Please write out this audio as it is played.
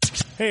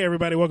Hey,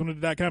 everybody. Welcome to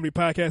the .comedy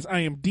podcast.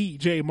 I am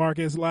DJ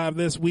Marcus, live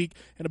this week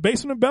in the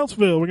basement of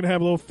Beltsville. We're going to have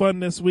a little fun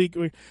this week.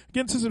 We're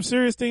getting to some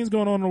serious things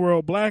going on in the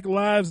world. Black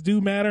lives do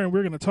matter, and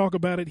we're going to talk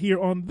about it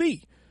here on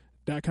the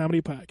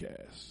 .comedy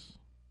podcast.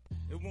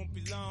 It won't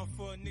be long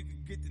for a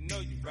nigga get to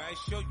know you, right?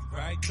 Show you,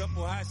 right?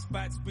 Couple hot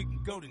spots we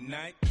can go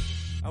tonight.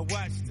 I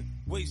watched the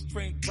waist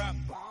train drop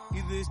her.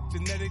 Either it's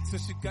genetics or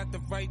she got the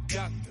right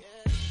doctor.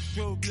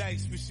 Strobe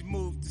lights when she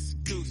moved to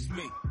seduce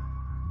me.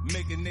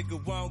 Make a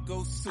nigga won't go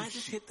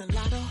sushi.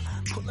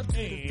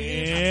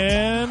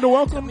 And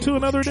welcome to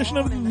another edition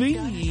of the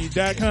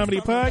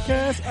 .comedy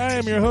podcast. I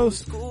am your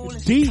host,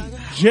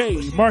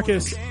 DJ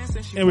Marcus,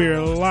 and we are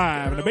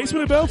live in the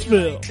basement of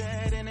Beltsville.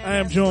 I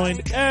am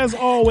joined, as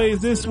always,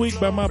 this week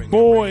by my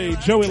boy,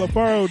 Joey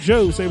LaFaro.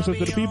 Joe, say what's up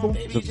to the people.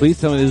 So please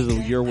tell me this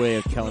is your way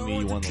of telling me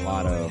you won the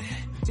lotto.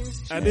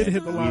 I did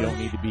hit the lotto. You don't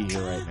need to be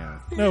here right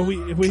now. No,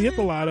 if we hit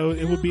the lotto,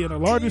 it would be in a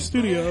larger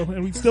studio,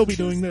 and we'd still be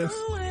doing this.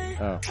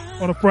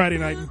 On a Friday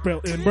night in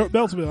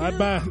Beltsville.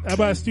 I'd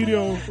buy a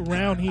studio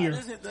around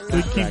here so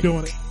we can keep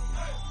doing it.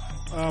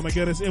 Oh my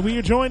goodness. And we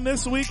are joined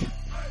this week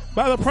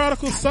by the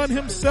prodigal son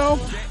himself,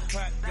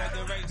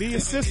 the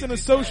assistant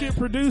associate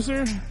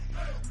producer,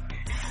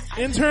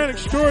 intern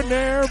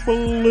extraordinaire,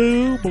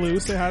 Blue.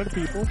 Blue, say hi to the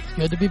people.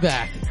 Good to be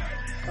back.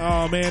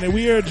 Oh man, and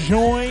we are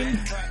joined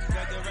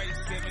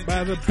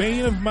by the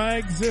bane of my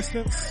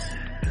existence,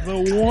 the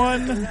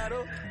one,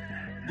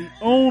 the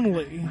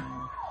only,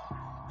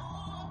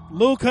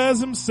 Lil Cuz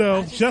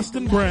himself,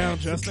 Justin Brown.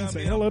 Justin,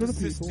 say hello to the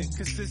people.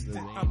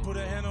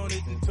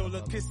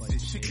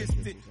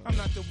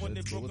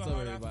 What's up,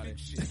 everybody?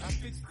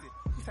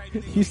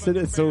 You said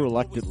it so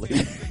reluctantly.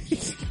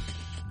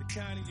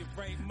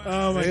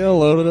 Oh my Say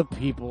hello to the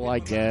people, I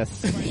guess.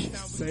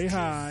 Say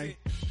hi.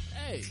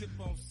 Hey,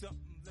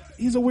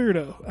 He's a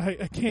weirdo.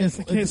 I can't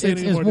say it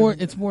anymore.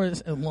 it's more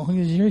as long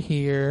as you're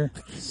here,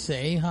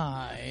 say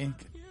hi.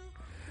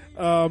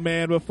 Oh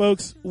man, but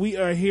folks, we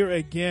are here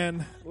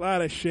again. A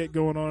lot of shit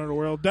going on in the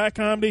world.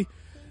 .comedy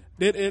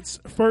did its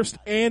first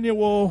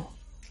annual,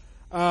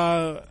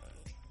 I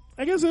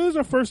guess it is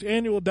our first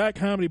annual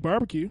 .comedy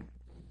barbecue.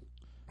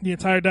 The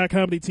entire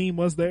 .comedy team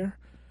was there.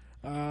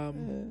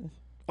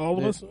 All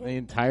of us. The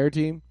entire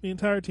team? The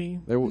entire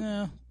team.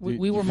 No,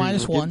 we were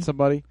minus one.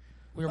 Somebody?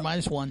 We were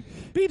minus one.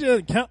 BJ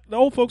doesn't count. The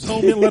old folks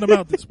home didn't let him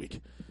out this week.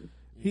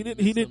 He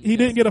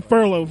didn't get a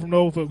furlough from the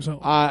old folks home.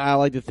 I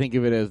like to think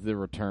of it as the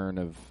return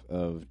of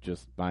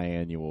just my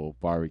annual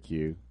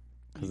barbecue.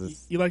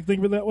 You like to think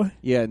of it that way?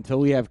 Yeah, until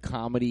we have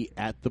comedy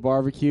at the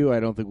barbecue, I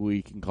don't think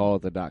we can call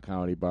it the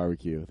 .comedy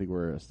barbecue. I think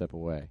we're a step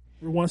away.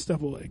 We're one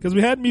step away. Because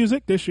we had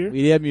music this year.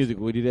 We did have music.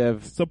 We did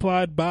have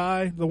supplied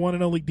by the one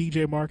and only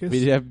DJ Marcus. We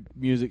did have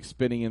music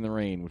spinning in the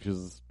rain, which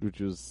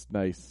was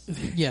nice.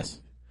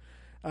 Yes.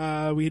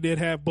 We did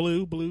have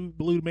Blue.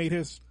 Blue made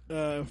his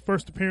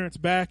first appearance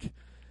back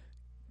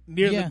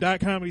near the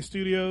 .comedy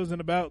studios in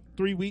about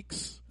 3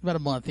 weeks. About a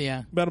month,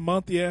 yeah.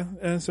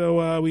 And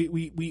so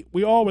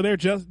we all were there.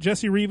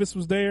 Jesse Rivas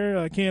was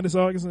there. Candace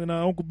August and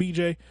Uncle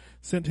BJ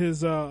sent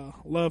his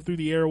love through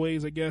the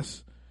airways, I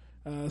guess,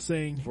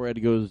 saying before I had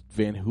to go to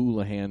Van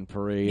Houlihan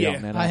parade. Out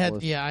in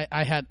Annapolis.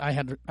 I had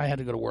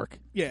to go to work.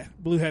 Yeah,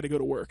 Blue had to go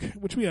to work,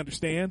 which we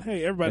understand.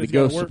 Hey, everybody's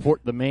got to work.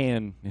 Support the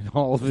man in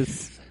all of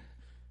his.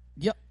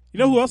 Yep. You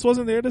know who else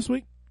wasn't there this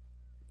week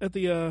at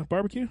the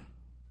barbecue?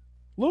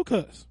 Lil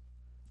Cuz.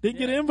 Didn't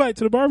get an invite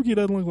to the barbecue,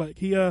 doesn't look like.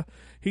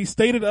 He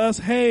stated to us,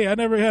 hey, I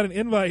never had an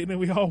invite, and then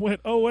we all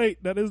went, oh,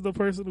 wait, that is the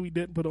person we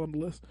didn't put on the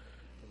list.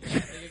 I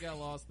think it got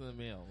lost in the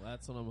mail.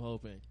 That's what I'm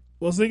hoping.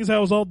 Well, seeing as how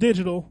it was all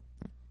digital,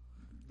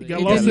 it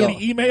got lost in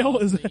the email?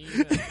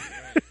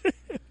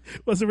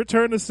 Was it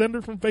return to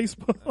sender from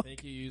Facebook? I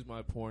think you used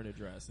my porn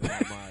address and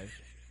not my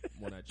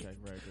one I check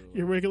regularly.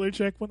 Your regular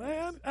check one.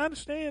 I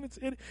understand.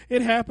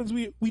 It happens.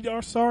 We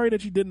are sorry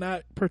that you did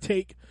not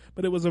partake,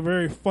 but it was a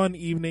very fun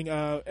evening.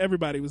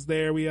 Everybody was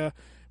there. We had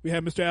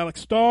Mr.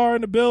 Alex Starr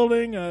in the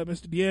building,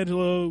 Mr.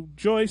 D'Angelo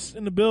Joyce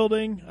in the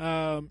building.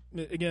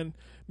 Again,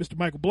 Mr.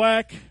 Michael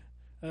Black,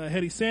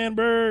 Hetty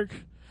Sandberg.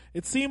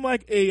 It seemed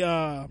like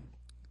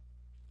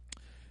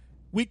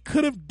we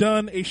could have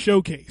done a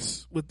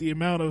showcase with the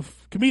amount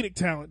of comedic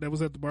talent that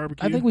was at the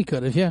barbecue. I think we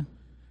could have, yeah.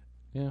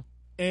 Yeah.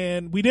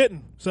 And we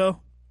didn't. So,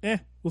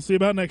 we'll see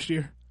about next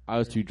year. I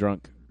was too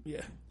drunk.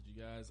 Yeah.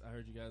 I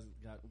heard you guys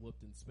got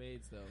whooped in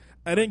spades, though.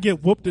 I didn't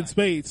get whooped in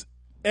spades.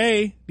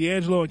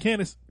 D'Angelo and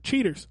Candace,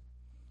 cheaters.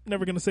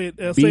 Never going to say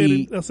it. I'll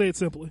say it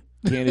simply.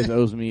 Candace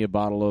owes me a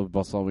bottle of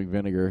balsamic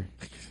vinegar.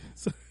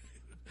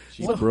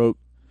 She broke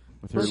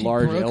with her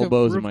large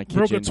elbows in my kitchen.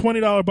 Broke a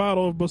 $20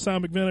 bottle of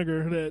balsamic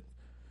vinegar that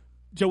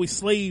Joey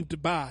slaved to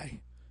buy.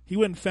 He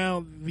went and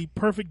found the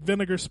perfect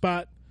vinegar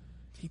spot.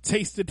 He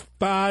tasted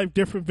 5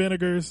 different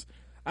vinegars.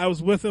 I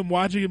was with him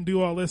watching him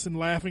do all this and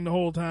laughing the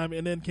whole time.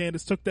 And then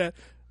Candace took that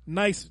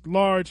nice,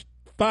 large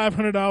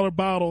 $500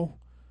 bottle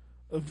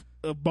of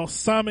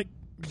balsamic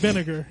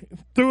vinegar,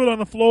 threw it on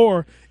the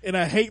floor in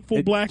a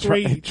hateful black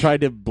rage.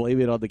 Tried to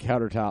blame it on the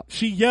countertop.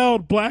 She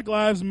yelled "Black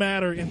Lives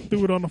Matter" and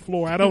threw it on the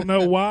floor. I don't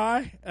know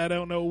why. I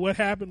don't know what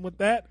happened with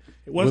that.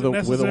 It wasn't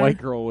necessary. With a white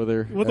girl with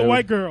her. With a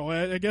white girl.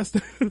 I guess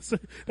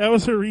that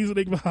was her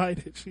reasoning behind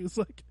it. She was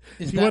like,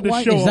 Is she wanted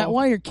to show Is that off.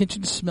 why your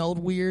kitchen smelled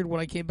weird when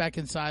I came back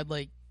inside,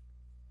 like,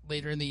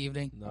 later in the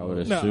evening? I would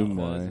assume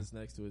why. It's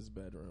next to his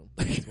bedroom.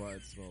 That's why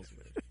it smells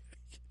weird.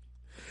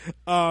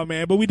 Oh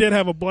man, but we did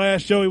have a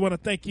blast. Joey, want to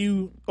thank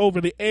you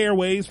over the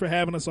airways for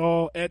having us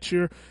all at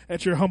your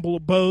humble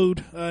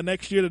abode.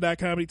 Next year, the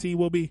 .comedy team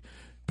will be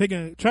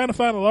trying to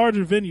find a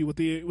larger venue with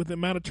the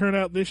amount of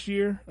turnout this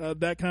year.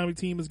 .comedy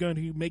team is going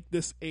to make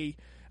this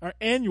our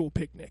annual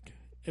picnic,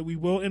 and we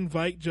will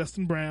invite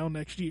Justin Brown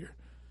next year.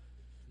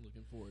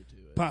 Looking forward to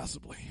it.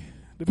 Possibly,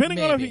 depending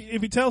on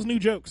if he tells new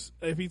jokes.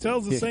 If he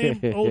tells the same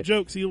old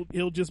jokes,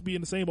 he'll just be in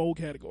the same old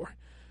category.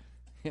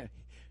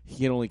 He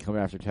can only come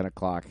after 10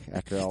 o'clock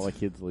after all the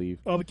kids leave.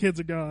 All the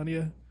kids are gone,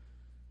 yeah.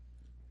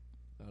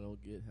 I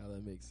don't get how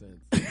that makes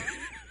sense.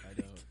 I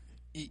don't.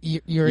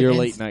 You're a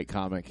late night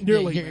comic. You're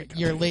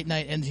a late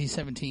night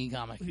NC-17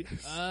 comic.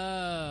 Yes.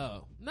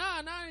 Oh.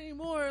 Nah, not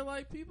anymore.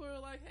 Like, people are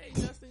like, hey,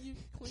 Justin, you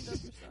cleaned up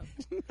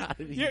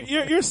your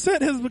stuff. Your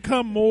set has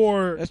become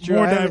more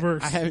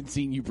diverse. I haven't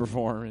seen you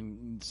perform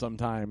in some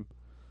time.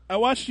 I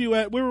watched you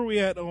at, where were we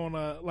at on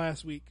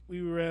last week?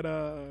 We were at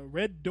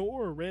Red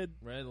Door or Red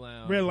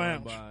Lounge. Red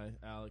Lounge. By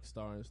Alex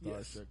Starr and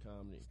Starstruck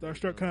Comedy.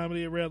 Starstruck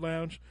Comedy at Red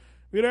Lounge.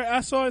 I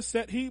saw his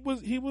set. He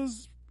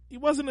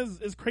wasn't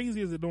as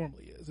crazy as it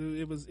normally is.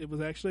 It was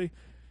actually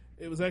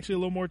a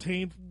little more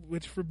tame,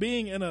 which for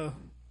being in a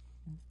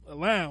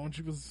lounge,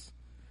 it was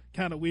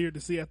kind of weird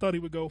to see. I thought he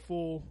would go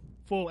full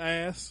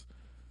ass,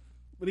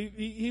 but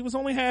he was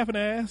only half an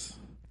ass.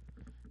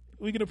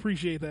 We can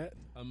appreciate that.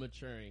 I'm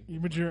maturing.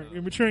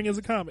 You're maturing as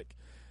a comic,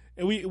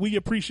 and we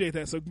appreciate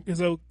that.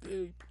 So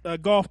a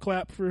golf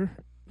clap for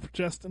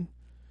Justin,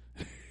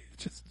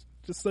 just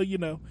so you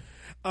know.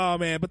 Oh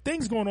man, but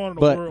things going on in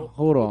the world.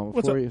 Hold on,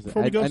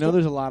 I know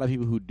there's a lot of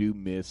people who do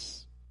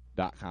miss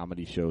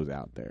 .comedy shows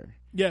out there.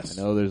 Yes,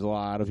 I know there's a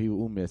lot of people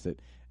who miss it,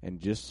 and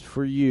just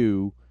for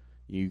you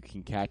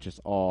can catch us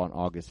all on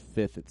August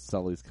 5th at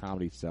Sully's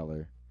Comedy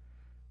Cellar,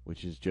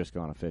 which has just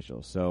gone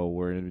official. So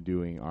we're going to be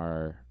doing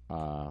our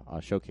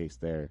showcase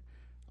there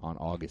on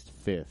August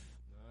 5th.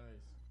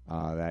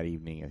 Nice. That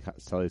evening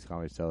at Sully's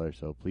Comedy Cellar.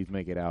 So please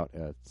make it out.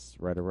 It's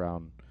right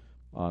around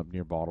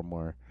near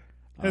Baltimore.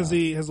 Has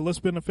the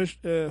list been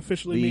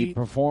officially made?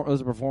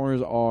 Those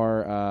performers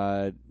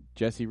are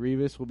Jesse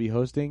Rivas will be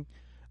hosting,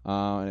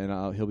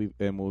 and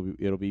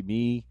it'll be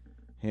me,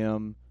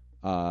 him,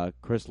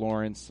 Chris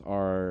Lawrence,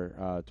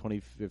 our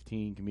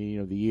 2015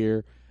 Comedian of the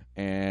Year,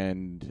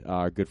 and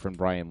our good friend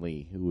Brian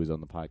Lee, who was on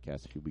the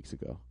podcast a few weeks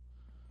ago.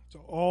 So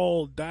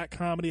all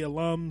 .comedy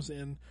alums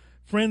and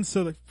friends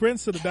to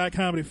the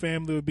 .comedy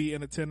family will be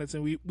in attendance,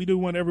 and we do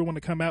want everyone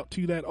to come out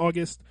to that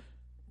August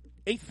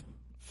 8th?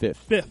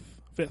 5th.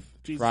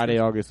 Jesus Friday,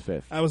 Christ. August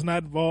 5th. I was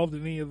not involved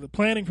in any of the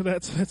planning for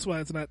that, so that's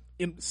why it's not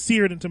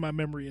seared into my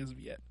memory as of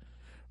yet.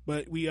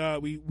 But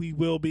we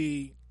will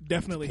be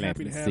definitely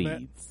happy to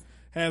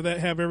have that.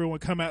 Have everyone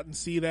come out and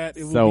see that.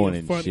 It will be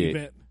a fun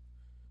event.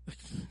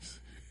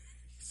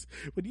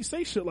 When you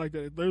say shit like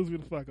that, it throws me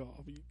the fuck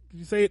off.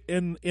 You say it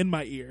in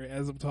my ear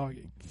as I'm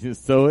talking.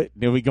 Just sow it,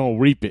 then we gonna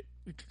reap it.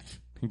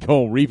 We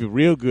gonna reap it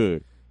real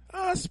good.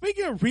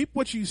 Speaking of reap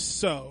what you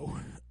sow,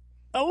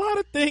 a lot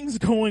of things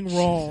going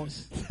wrong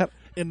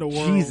in the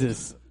world.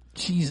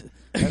 Jesus.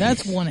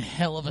 That's one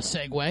hell of a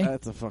segue.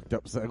 That's a fucked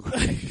up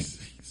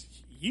segue.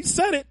 You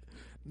said it,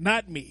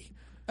 not me.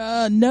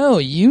 No,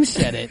 you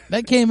said it.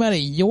 That came out of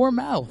your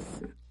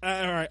mouth. All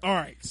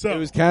right. So it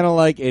was kind of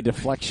like a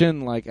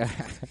deflection, like.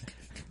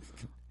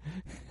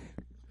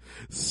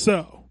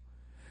 So,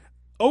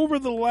 over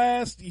the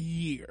last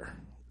year,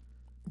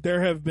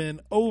 there have been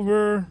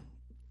over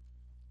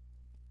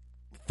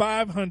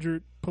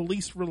 500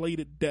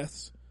 police-related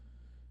deaths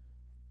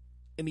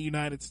in the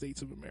United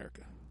States of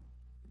America.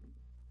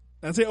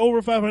 I say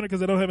over 500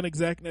 because I don't have an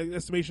exact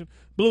estimation.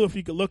 Blue, if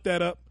you could look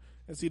that up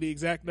and see the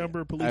exact number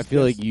of police. I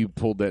feel deaths. like you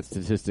pulled that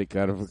statistic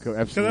out of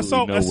absolutely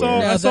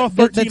nowhere. I saw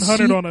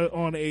 1,300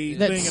 on a thing,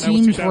 and that was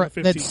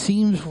 2015. That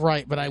seems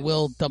right, but I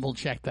will double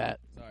check that.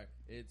 Sorry,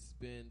 it's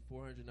been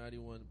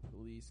 491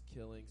 police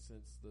killings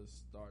since the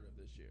start of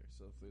this year.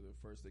 So for the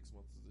first 6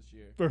 months of this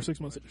year,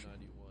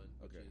 491,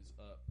 which is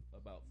up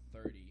about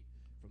 30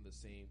 from the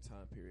same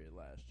time period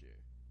last year.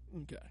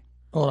 Okay,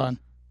 hold on.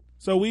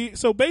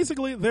 So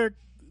basically,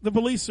 the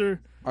police are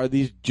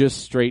these just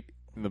straight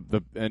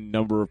the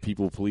number of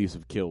people police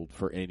have killed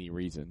for any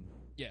reason?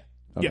 Yeah.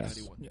 Okay.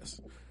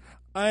 Yes.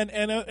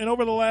 And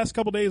over the last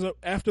couple of days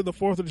after the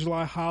 4th of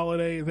July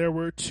holiday, there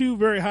were two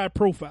very high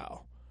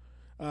profile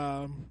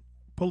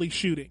police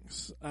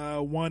shootings.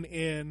 One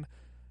in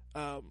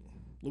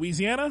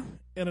Louisiana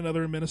and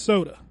another in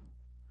Minnesota.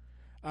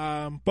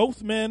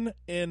 Both men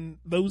in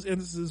those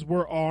instances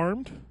were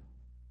armed.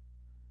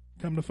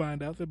 Come to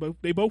find out,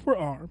 they both were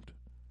armed.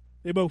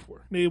 They both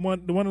were. The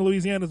one in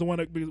Louisiana is the one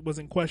that was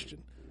in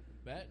question.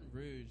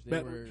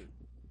 Baton Rouge,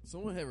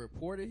 someone had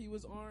reported he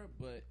was armed,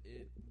 but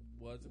it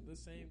wasn't the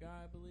same guy,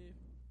 I believe.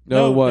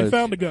 No, it was. They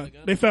found the gun.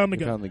 They found the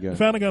gun. They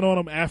found the gun on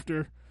him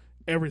after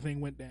everything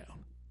went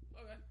down.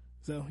 Okay.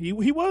 So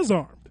he was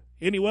armed,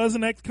 and he was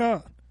an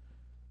ex-con.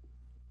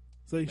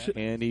 So he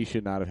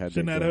should not have had.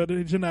 Should not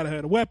have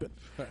had a weapon.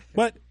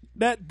 But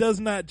that does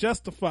not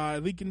justify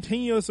the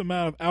continuous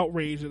amount of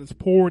outrage that is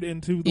poured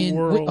into the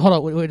world. Hold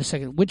on, wait a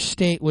second. Which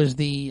state was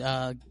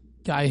the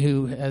guy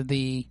who had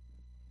the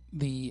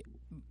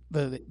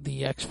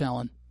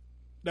ex-felon?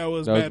 That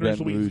was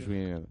Baton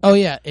Rouge. Oh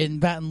yeah, in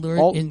Baton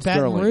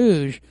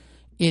Rouge,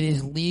 it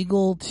is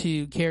legal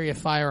to carry a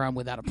firearm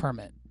without a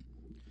permit.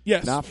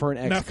 Yes, not for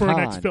an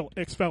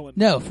ex-felon.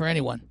 No, for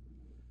anyone.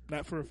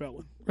 Not for a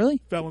felon.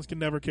 Really? Felons can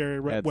never carry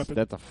a weapon.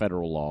 That's a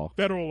federal law.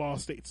 Federal law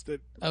states that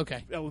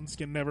felons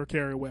can never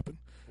carry a weapon.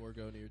 Or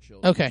go near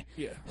children. Okay.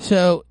 Yeah.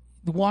 So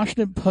the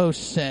Washington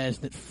Post says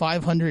that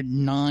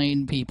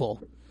 509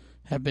 people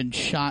have been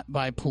shot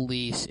by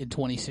police in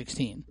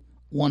 2016.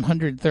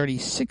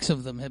 136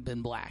 of them have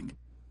been black.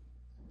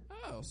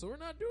 Oh, so we're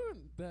not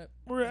doing that.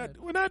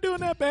 We're not doing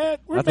that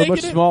bad. That's a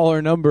much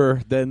smaller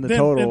number than the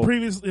total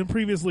than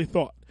previously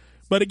thought.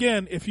 But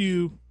again, if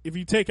you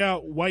take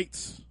out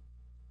whites,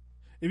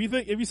 if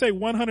you say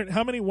 100,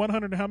 how many?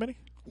 100 how many?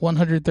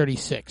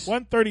 136.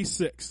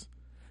 136.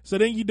 So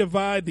then you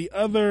divide the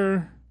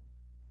other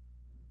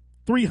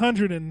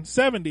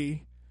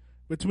 370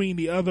 between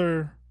the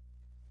other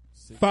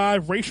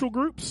 5 racial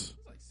groups.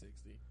 It's like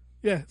 60.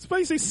 Yeah, it's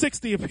basically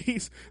 60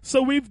 apiece.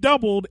 So we've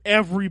doubled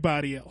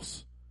everybody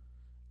else.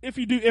 If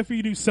you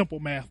do simple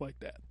math like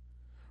that.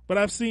 But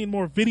I've seen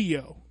more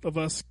video of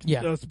us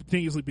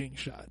continuously being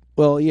shot.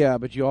 Well, yeah,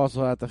 but you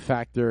also have to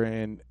factor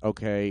in,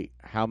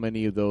 how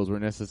many of those were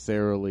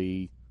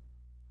necessarily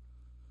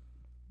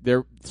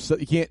there? So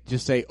you can't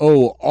just say,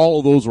 all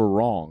of those were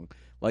wrong.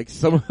 Like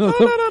some of them,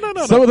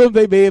 some of them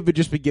they may have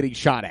just been getting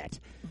shot at.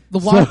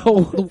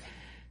 The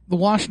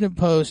Washington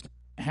Post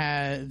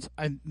has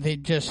they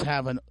just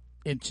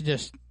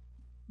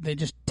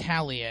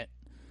tally it.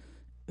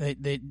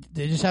 They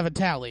just have a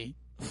tally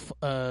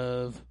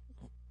of.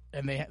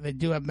 And they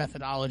do have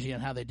methodology on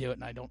how they do it,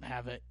 and I don't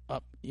have it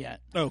up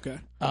yet. Okay.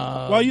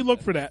 While you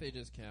look for that, they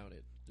just count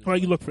it. While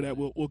you look for that,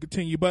 we'll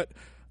continue. But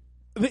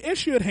the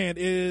issue at hand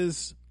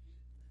is: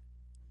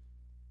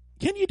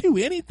 can you do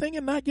anything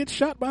and not get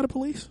shot by the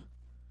police?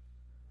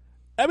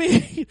 I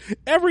mean,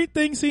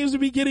 everything seems to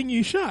be getting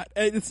you shot.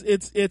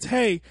 It's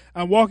hey,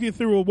 I'm walking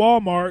through a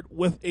Walmart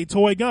with a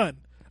toy gun.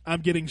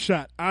 I'm getting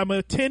shot. I'm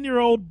a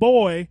 10-year-old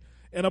boy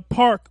in a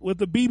park with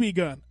a BB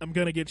gun. I'm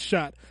gonna get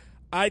shot.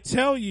 I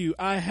tell you,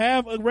 I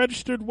have a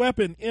registered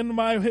weapon in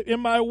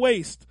my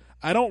waist.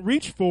 I don't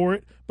reach for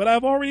it, but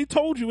I've already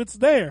told you it's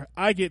there.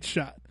 I get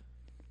shot.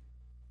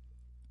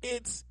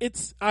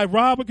 I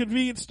rob a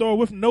convenience store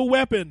with no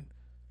weapon,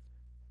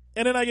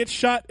 and then I get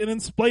shot and then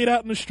splayed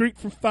out in the street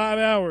for 5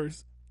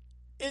 hours.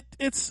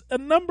 It's a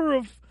number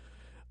of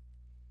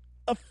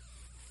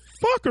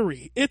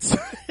fuckery.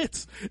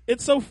 It's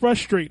so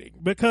frustrating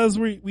because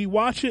we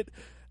watch it,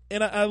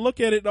 and I look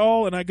at it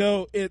all and I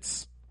go,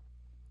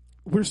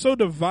 we're so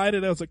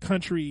divided as a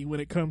country when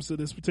it comes to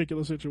this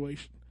particular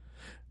situation.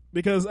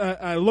 Because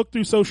I look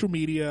through social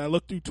media, I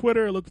look through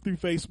Twitter, I look through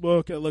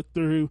Facebook, I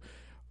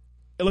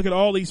look at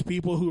all these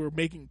people who are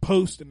making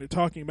posts and they're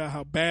talking about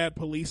how bad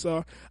police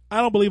are.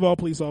 I don't believe all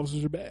police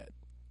officers are bad.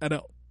 I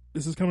don't.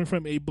 This is coming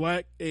from a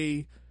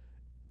 18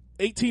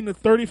 to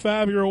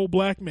 35-year-old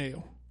black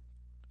male,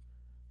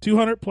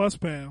 200 plus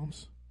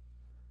pounds,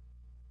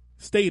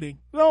 stating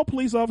that all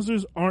police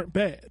officers aren't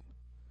bad.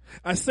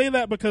 I say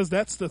that because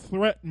that's the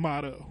threat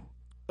motto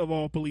of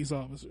all police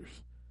officers.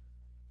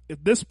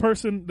 If this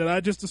person that I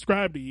just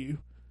described to you,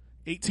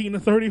 18 to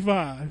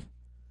 35,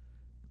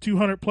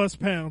 200 plus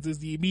pounds, is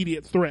the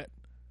immediate threat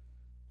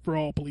for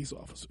all police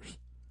officers.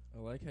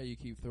 I like how you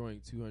keep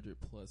throwing 200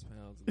 plus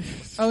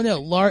pounds. Oh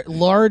no,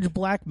 large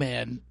black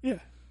man. Yeah,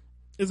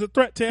 is a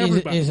threat to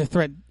everybody. Is a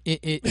threat.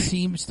 It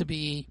seems to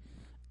be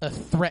a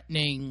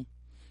threatening.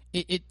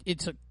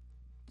 It's a.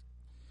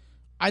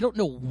 I don't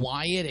know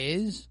why it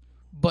is.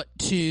 But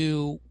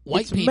to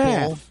white people,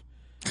 math.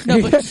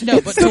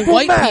 but to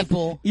white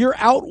people, you're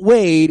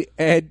outweighed,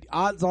 and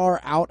odds are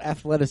out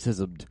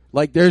athleticism.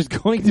 Like there's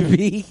going to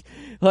be,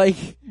 but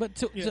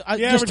the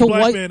average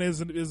black man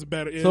is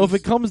better. So if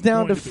it comes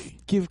down to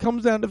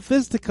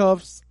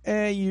fisticuffs,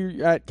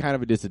 you're at kind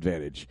of a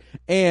disadvantage.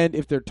 And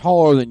if they're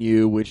taller than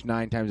you, which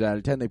 9 times out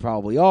of 10 they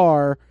probably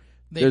are,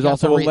 there's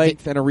also a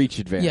length and a reach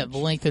advantage. Yeah, the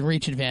length and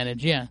reach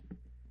advantage. Yeah,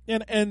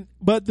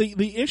 but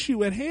the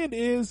issue at hand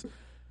is.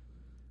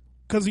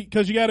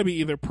 Because you got to be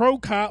either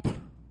pro-cop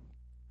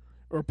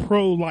or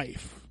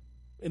pro-life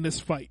in this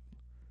fight.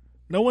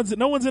 No one's in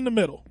the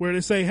middle where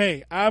they say,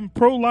 hey, I'm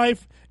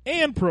pro-life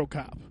and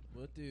pro-cop.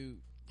 What do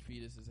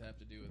fetuses have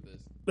to do with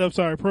this? I'm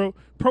sorry,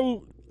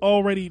 pro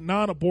already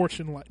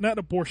non-abortion, not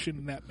abortion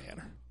in that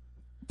manner.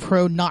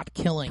 Pro not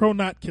killing. Pro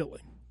not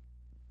killing.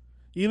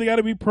 You either got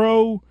to be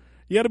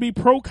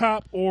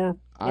pro-cop or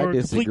I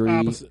disagree. complete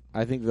opposite.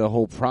 I think the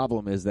whole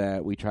problem is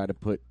that we try to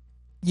put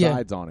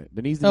sides on it.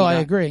 There needs to I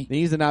agree. There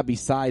needs to not be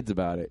sides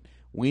about it.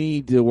 We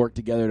need to work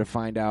together to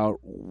find out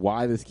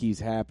why this keeps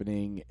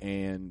happening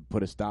and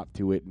put a stop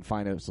to it and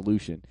find a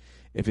solution.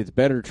 If it's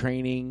better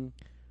training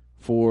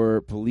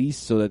for police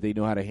so that they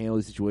know how to handle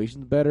these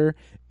situations better,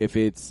 if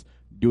it's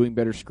doing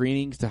better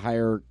screenings to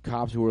hire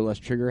cops who are less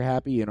trigger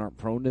happy and aren't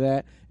prone to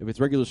that, if it's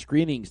regular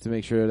screenings to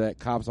make sure that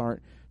cops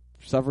aren't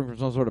suffering from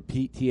some sort of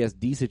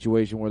PTSD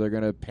situation where they're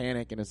going to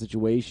panic in a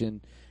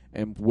situation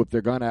and whip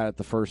their gun out at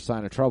the first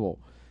sign of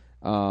trouble.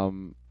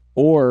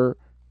 Or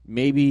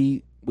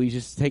maybe we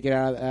just take it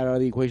out of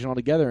the equation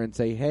altogether and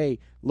say, hey,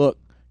 look,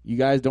 you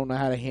guys don't know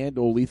how to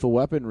handle lethal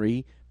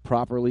weaponry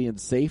properly and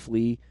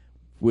safely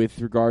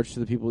with regards to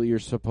the people that you're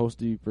supposed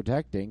to be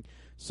protecting.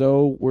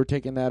 So we're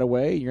taking that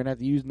away. You're going to have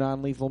to use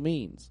non-lethal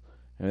means.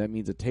 And that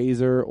means a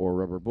taser or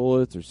rubber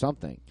bullets or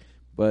something.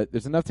 But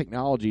there's enough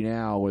technology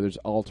now where there's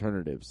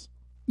alternatives.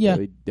 Yeah.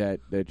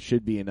 That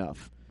should be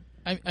enough.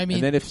 I mean,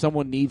 and then if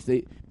someone needs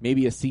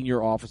maybe a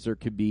senior officer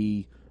could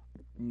be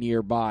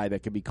nearby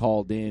that could be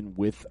called in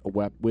with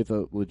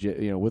a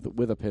legit,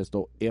 with a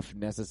pistol if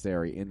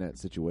necessary in that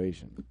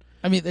situation.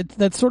 I mean,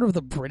 that's sort of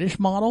the British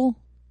model,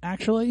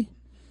 actually,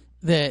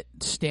 that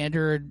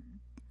standard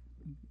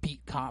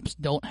beat cops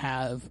don't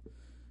have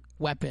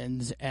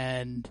weapons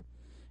and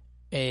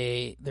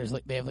they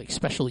have like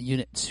special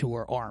units who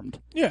are armed.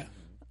 Yeah,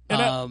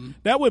 and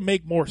that would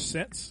make more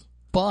sense.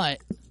 But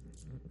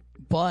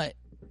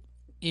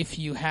if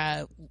you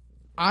have,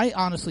 I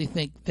honestly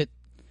think that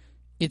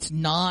it's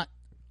not.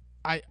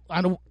 I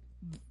don't.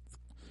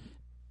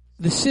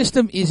 The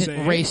system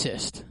isn't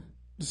racist.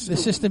 The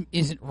system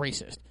isn't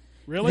racist.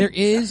 Really? There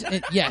is,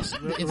 yes.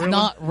 It's really?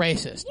 Not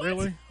racist.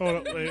 Really?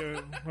 Hold on.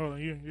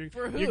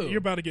 For who? You're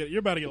about to get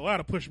a lot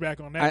of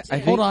pushback on that.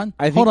 Hold on.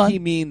 I think he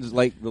means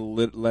like the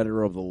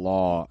letter of the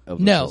law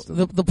of the system.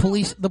 No,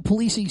 the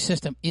policing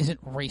system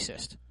isn't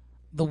racist.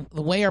 The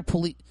way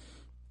the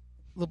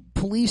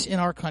police in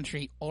our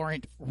country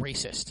aren't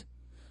racist.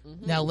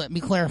 Mm-hmm. Now let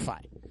me clarify.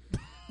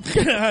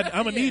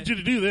 I'm gonna need you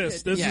to do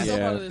this. This needs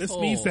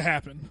to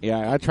happen.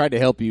 Yeah, I tried to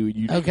help you.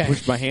 You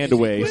pushed my hand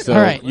away, so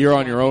right. You're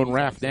on your own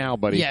raft now,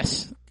 buddy.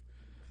 Yes.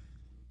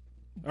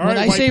 All when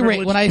right, I say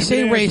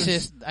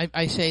racist,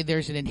 I say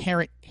there's an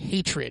inherent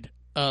hatred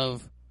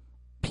of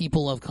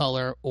people of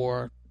color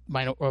or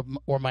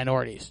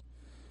minorities.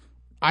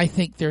 I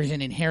think there's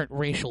an inherent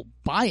racial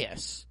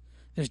bias.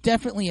 There's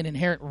definitely an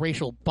inherent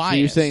racial bias. So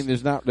you're saying they're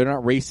not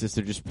racist,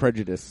 they're just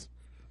prejudiced.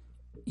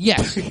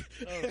 Yes.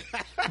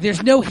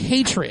 There's no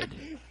hatred.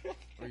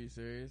 Are you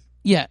serious?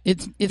 Yeah,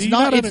 it's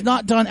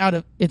not done out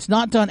of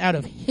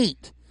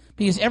hate,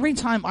 because every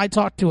time I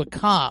talk to a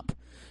cop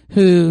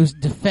who's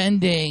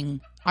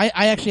defending,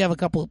 I actually have a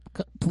couple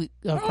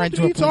of friends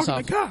who are police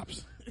officers. To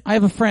cops? I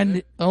have a friend,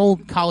 an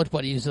old college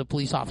buddy, who's a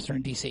police officer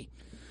in D.C.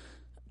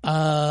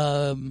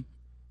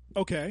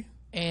 Okay.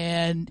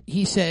 And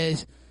he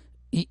says,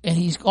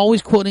 he's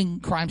always quoting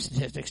crime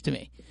statistics to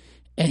me,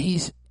 and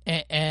he's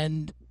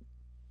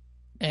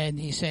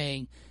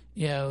saying,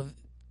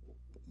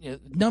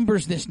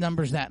 numbers this,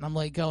 numbers that. And I'm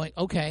like going,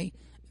 okay,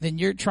 then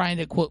you're trying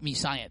to quote me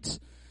science.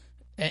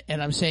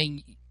 And I'm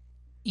saying,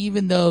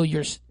 even though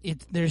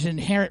there's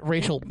inherent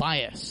racial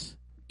bias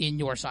in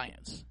your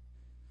science.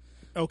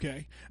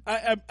 Okay.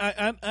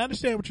 I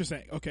understand what you're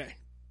saying. Okay.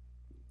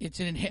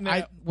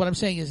 What I'm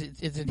saying is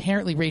it's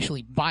inherently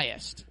racially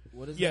biased.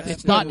 What is yes, that?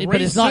 it's not,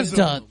 but it's not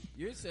done.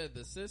 You said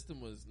the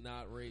system was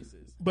not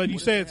racist. But you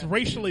say it's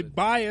racially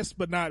biased,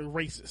 but not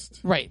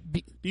racist. Right.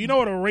 Do you know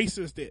what a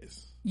racist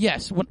is?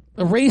 Yes. What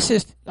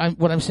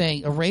I'm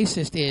saying, a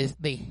racist is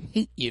they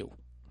hate you.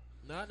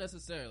 Not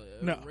necessarily.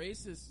 No,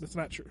 racist. That's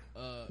not true.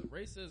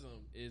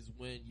 Racism is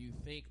when you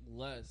think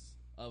less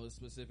of a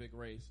specific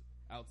race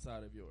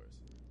outside of yours.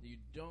 You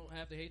don't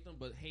have to hate them,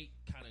 but hate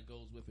kind of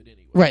goes with it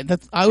anyway. Right.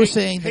 I was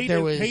saying that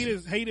there was hate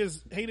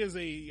is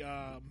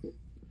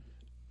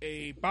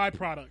a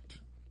byproduct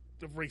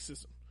of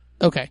racism.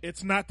 Okay.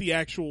 It's not the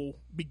actual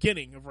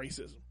beginning of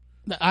racism.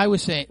 I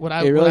was saying it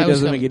really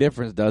doesn't make a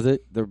difference, does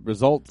it? The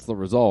result's the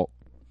result.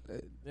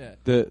 Yeah.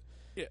 I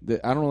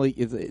don't really.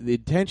 The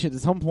intention.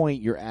 At some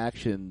point, your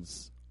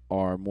actions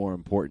are more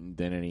important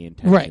than any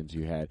intentions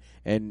you had,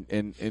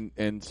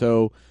 and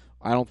so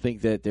I don't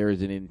think that there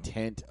is an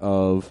intent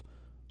of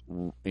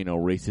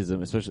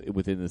racism, especially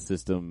within the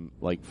system,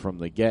 like from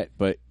the get.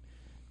 But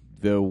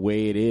the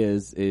way it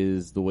is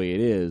the way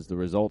it is. The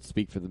results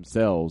speak for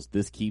themselves.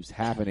 This keeps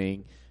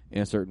happening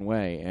in a certain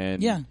way,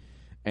 and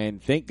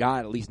and thank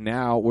God, at least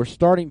now we're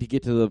starting to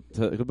get to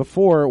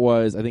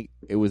before I think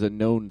it was a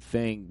known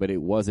thing, but it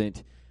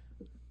wasn't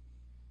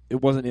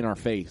in our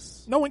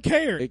face. No one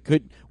cared. It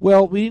could.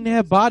 Well, we didn't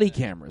have body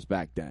cameras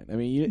back then. I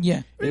mean, in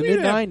the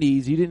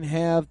mid-90s, you didn't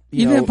have.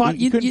 You couldn't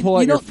pull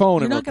out your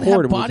phone and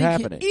record what was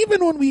happening.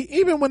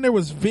 Even when there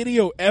was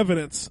video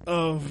evidence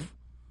of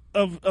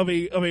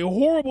a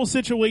horrible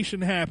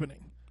situation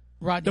happening,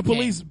 Rodney the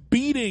police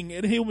beating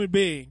a human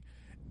being,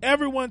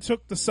 everyone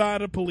took the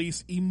side of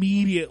police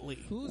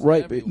immediately. Who's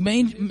Right,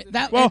 everyone?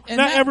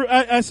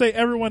 I say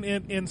everyone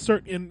in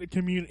certain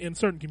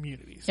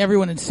communities.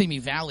 Everyone in Simi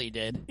Valley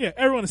did. Yeah,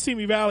 everyone in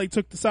Simi Valley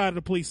took the side of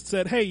the police and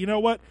said, "Hey, you know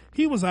what?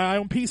 He was high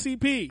on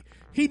PCP.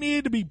 He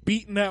needed to be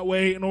beaten that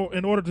way in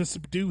order to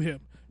subdue him."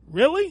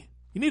 Really?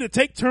 You need to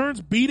take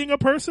turns beating a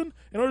person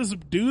in order to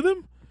subdue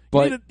them?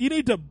 But you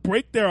need to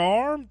break their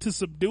arm to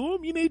subdue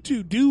them? You need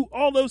to do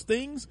all those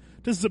things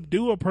to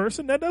subdue a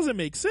person? That doesn't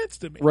make sense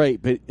to me.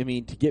 right, but I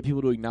mean, to get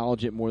people to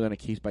acknowledge it more than a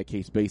case by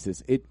case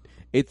basis,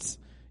 it's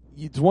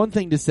one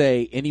thing to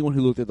say anyone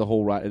who looked at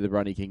the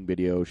Rodney King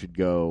video should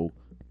go,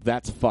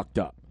 "That's fucked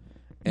up,"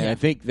 and I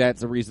think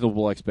that's a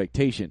reasonable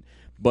expectation.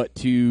 But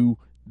to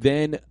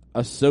then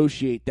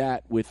associate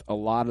that with a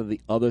lot of the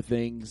other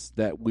things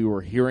that we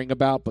were hearing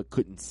about but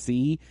couldn't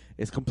see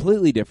is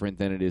completely different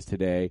than it is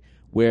today,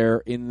 where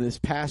in this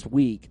past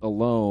week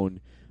alone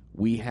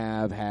we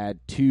have had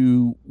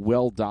 2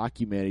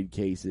 well-documented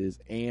cases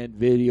and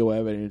video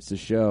evidence to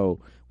show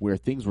where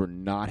things were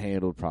not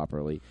handled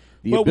properly.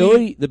 The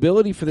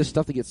ability for this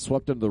stuff to get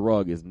swept under the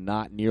rug is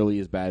not nearly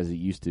as bad as it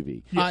used to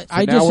be. Yeah.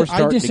 Now we're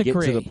starting to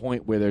disagree. get to the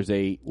point where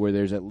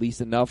there's at least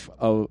enough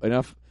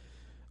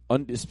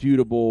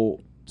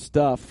undisputable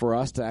stuff for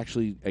us to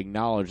actually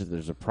acknowledge that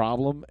there's a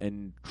problem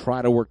and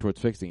try to work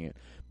towards fixing it.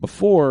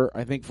 Before,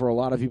 I think for a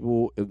lot of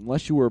people,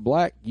 unless you were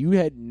black, you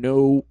had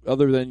no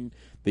other than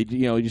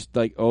just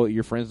like, oh,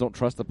 your friends don't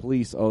trust the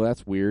police. Oh,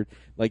 that's weird.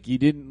 Like you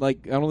didn't I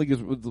don't think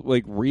it was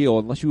like real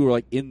unless you were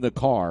like in the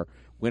car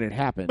when it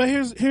happened. But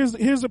here's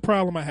the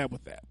problem I have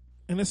with that,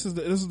 and this is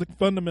the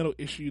fundamental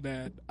issue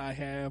that I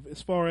have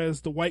as far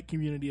as the white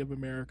community of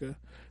America,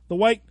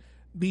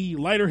 the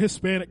lighter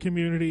Hispanic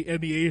community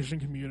and the Asian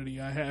community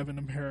I have in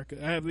America.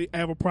 I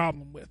have a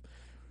problem with.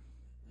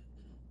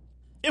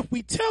 If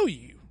we tell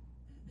you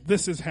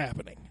this is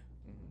happening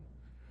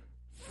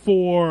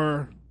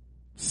for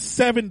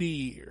 70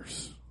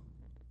 years,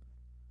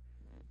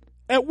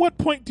 at what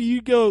point do you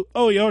go,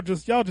 "Oh, y'all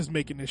just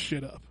making this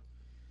shit up"?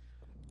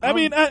 I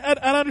mean, I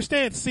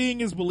understand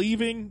seeing is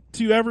believing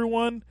to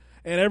everyone,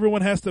 and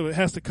everyone has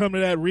to come to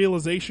that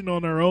realization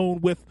on their own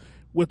with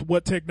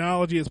what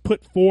technology has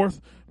put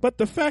forth. But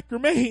the fact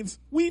remains,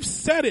 we've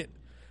said it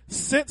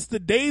since the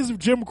days of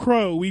Jim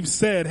Crow. We've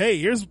said, "Hey,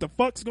 here's what the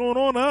fuck's going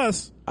on to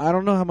us." I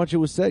don't know how much it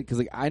was said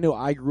because I know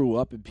I grew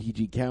up in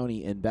PG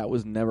County and that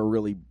was never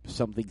really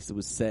something that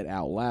was said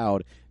out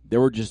loud. There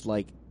were just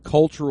like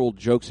cultural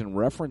jokes and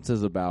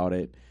references about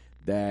it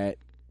that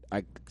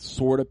I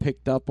sort of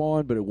picked up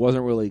on, but it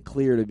wasn't really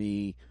clear to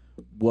me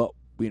what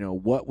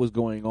was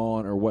going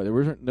on or what.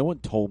 No one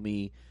told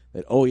me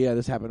that, "Oh yeah,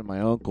 this happened to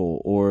my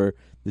uncle," or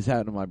 "This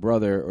happened to my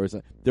brother," or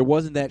there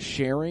wasn't that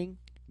sharing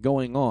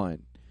going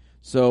on.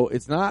 So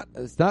it's not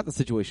the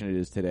situation it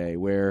is today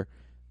where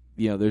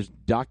there's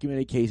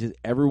documented cases,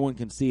 everyone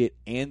can see it,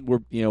 and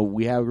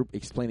we have a group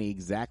explaining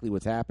exactly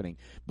what's happening.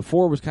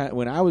 Before it was kind of,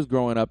 when I was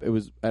growing up, it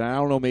was, and I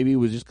don't know, maybe it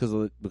was just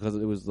because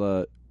it was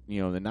the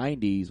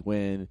 90s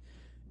when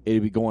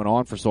it'd be going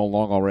on for so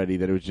long already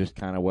that it was just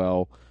kind of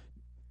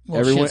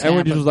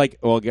everyone just was like,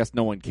 "Well, I guess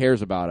no one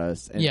cares about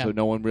us," and so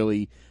no one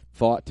really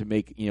thought to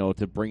make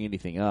to bring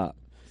anything up.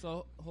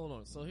 So hold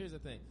on. So here's the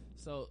thing.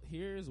 So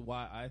here's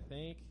why I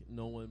think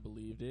no one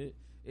believed it.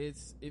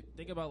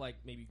 Think about like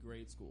maybe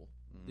grade school.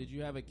 Mm-hmm. Did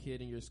you have a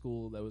kid in your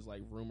school that was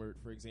like rumored,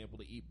 for example,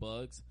 to eat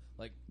bugs?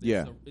 Like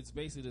it's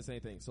basically the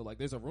same thing. So like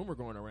there's a rumor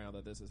going around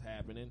that this is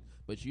happening,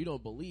 but you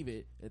don't believe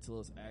it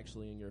until it's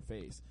actually in your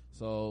face.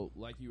 So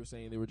like you were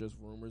saying, they were just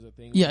rumors of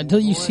things. Yeah, until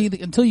you see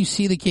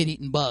the kid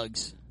eating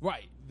bugs.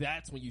 Right.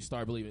 That's when you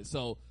start believing it.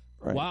 So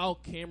while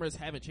cameras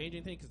haven't changed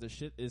anything because the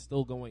shit is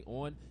still going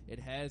on, it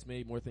has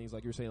made more things,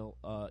 like you were saying,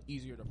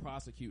 easier to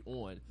prosecute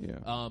on.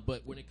 Yeah.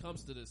 But when it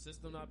comes to the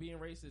system not being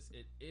racist,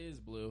 it is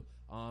blue.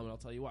 And I'll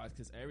tell you why. It's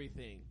because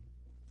everything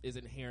is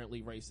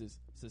inherently racist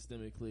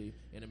systemically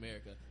in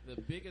America.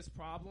 The biggest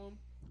problem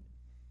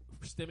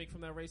stemming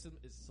from that racism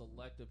is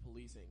selective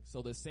policing.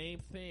 So the same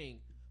thing.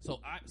 So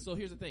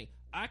here's the thing.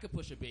 I could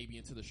push a baby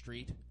into the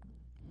street,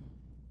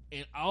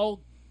 and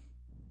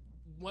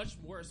much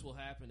worse will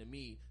happen to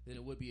me than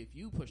it would be if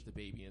you push the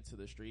baby into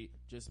the street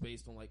just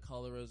based on like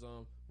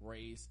colorism,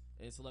 race,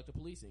 and selective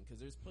policing. Because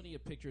there's plenty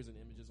of pictures and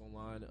images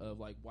online of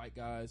like white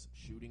guys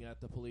shooting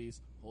at the police,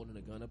 holding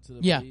a gun up to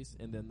the police,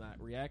 and then not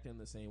reacting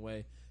the same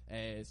way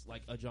as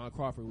like a John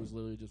Crawford was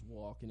literally just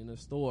walking in a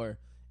store,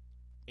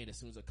 and as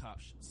soon as a cop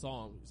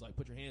saw him, he was like,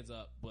 "Put your hands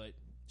up," but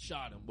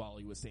shot him while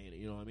he was saying it.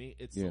 You know what I mean?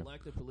 It's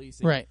selective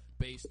policing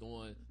based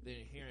on the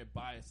inherent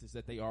biases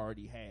that they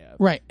already have.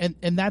 Right, and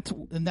that's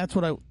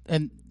what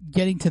and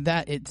getting to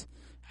that, it's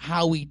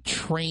how we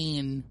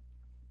train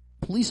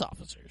police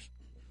officers.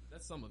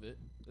 That's some of it.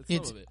 You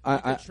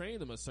can train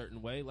them a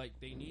certain way. Like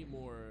they need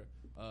more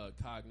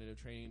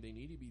cognitive training. They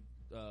need to be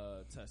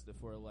tested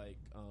for like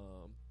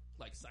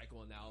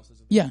psychoanalysis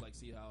and things, like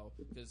see how,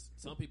 because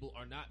some people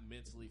are not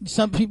mentally fit.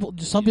 Some people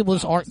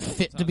just aren't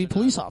fit to be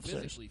police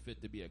officers. Physically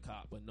fit to be a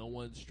cop, but no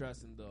one's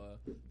stressing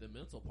the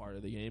mental part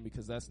of the game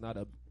because that's not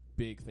a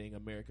big thing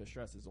America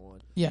stresses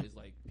on. Yeah, is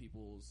like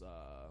people's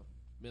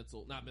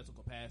not mental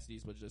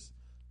capacities, but just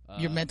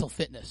your mental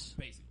fitness,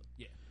 basically.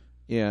 Yeah.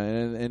 Yeah,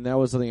 and that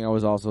was something I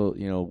was also,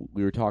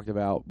 we were talking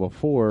about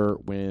before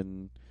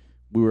when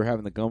we were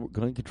having the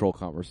gun control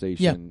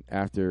conversation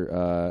after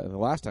the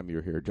last time you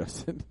were here,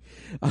 Justin.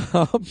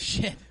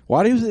 Shit.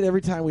 Why is it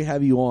every time we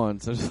have you on,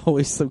 so there's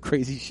always some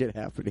crazy shit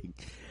happening?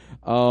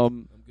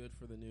 I'm good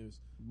for the news.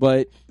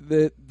 But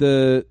we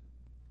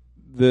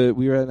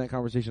were having that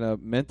conversation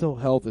of mental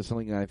health is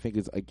something that I think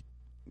is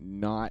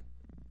not.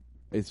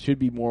 It should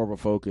be more of a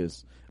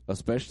focus,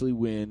 especially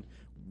when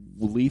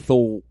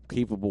lethal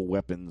capable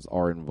weapons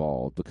are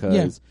involved,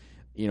 because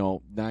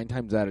 9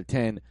 times out of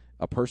 10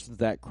 a person's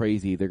that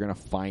crazy, they're going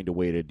to find a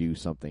way to do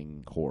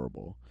something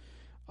horrible.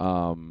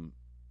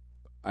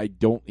 I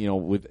don't,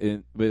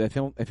 but I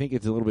think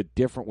it's a little bit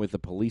different with the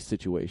police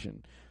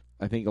situation.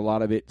 I think a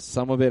lot of it,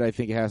 some of it, I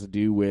think it has to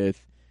do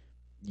with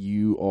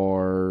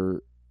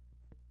there's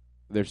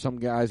some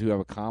guys who have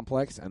a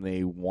complex and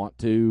they want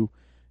to,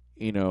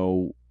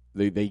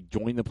 they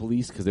join the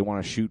police because they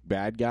want to shoot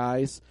bad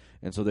guys,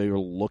 and so they are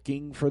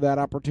looking for that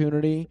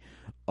opportunity.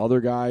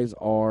 Other guys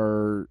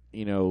are,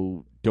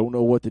 don't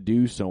know what to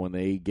do, so when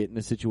they get in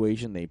a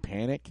situation, they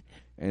panic,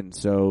 and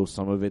so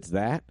some of it's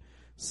that.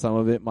 Some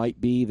of it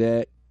might be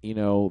that,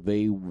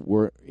 they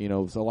were,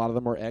 so a lot of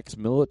them are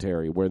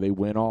ex-military, where they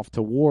went off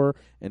to war,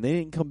 and they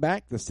didn't come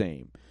back the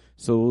same.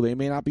 So they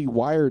may not be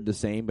wired the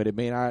same, but it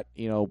may not,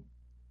 you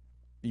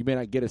may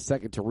not get a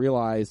second to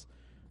realize,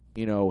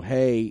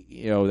 hey,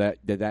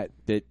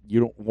 that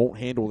you won't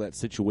handle that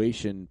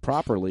situation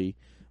properly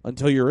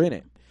until you're in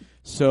it.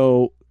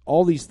 So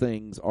all these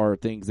things are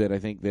things that I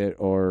think that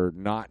are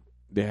not,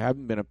 they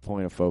haven't been a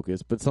point of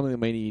focus, but something that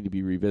may need to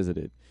be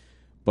revisited.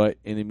 But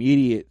an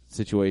immediate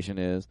situation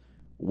is,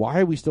 why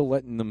are we still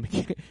letting them?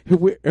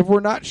 If we're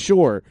not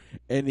sure,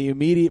 and the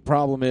immediate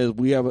problem is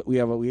we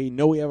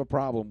know we have a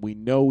problem. We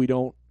know we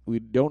don't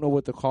know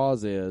what the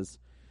cause is.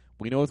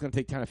 We know it's going to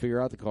take time to figure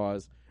out the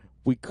cause.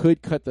 We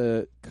could cut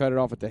it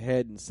off at the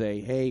head and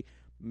say, hey,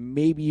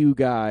 maybe you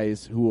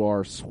guys who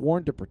are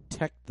sworn to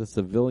protect the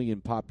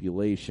civilian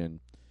population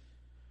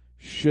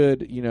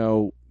should,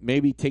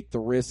 maybe take the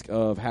risk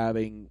of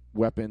having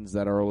weapons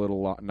that are a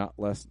little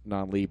less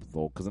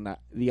non-lethal. Because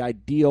the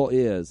ideal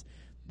is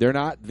they're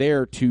not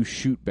there to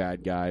shoot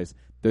bad guys.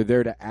 They're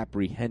there to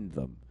apprehend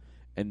them.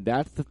 And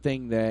that's the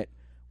thing that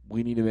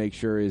we need to make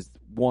sure is,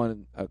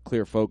 one, a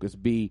clear focus.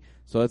 B,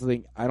 so that's the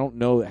thing. I don't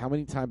know how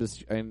many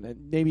times, and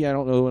maybe I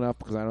don't know enough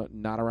because I'm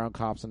not around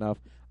cops enough.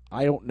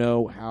 I don't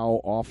know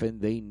how often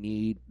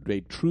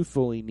they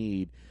truthfully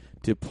need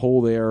to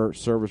pull their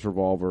service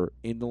revolver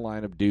in the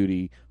line of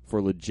duty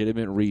for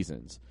legitimate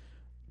reasons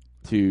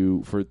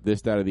for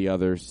this, that, or the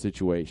other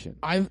situation.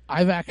 I've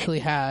actually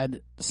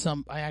had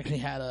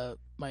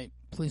my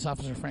police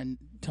officer friend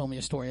tell me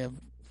a story of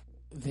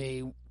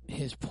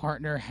his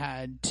partner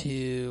had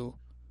to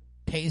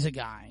tase a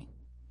guy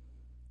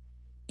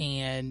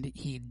and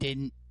he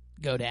didn't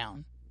go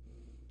down.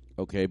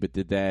 Okay, but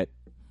did that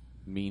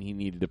mean he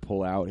needed to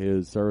pull out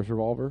his service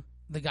revolver?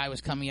 The guy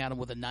was coming at him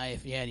with a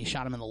knife, and he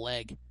shot him in the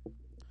leg.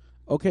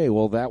 Okay,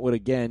 well, that would,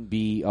 again,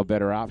 be a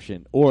better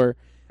option. Or,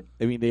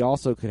 they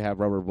also could have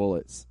rubber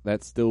bullets.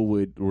 That still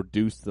would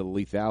reduce the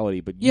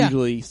lethality, but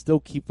usually still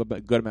keep a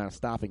good amount of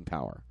stopping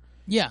power.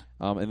 Yeah.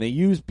 And they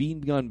use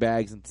bean gun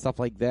bags and stuff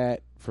like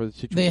that for the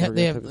situation.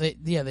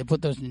 They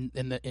put those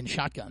in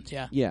shotguns,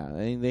 yeah. Yeah,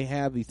 they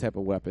have these type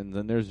of weapons,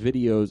 and there's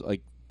videos,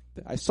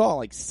 I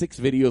saw 6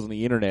 videos on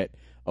the internet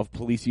of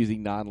police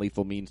using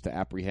non-lethal means to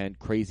apprehend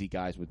crazy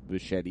guys with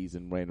machetes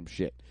and random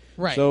shit.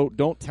 Right. So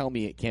don't tell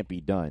me it can't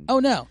be done. Oh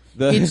no,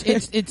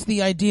 it's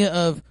the idea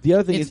of the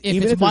other thing is,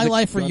 if it's my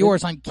life or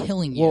yours, I'm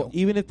killing you. Well,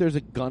 even if there's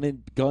a gun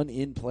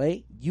in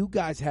play, you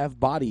guys have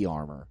body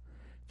armor.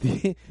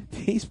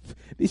 These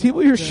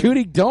people you're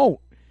shooting don't.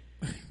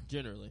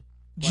 Generally,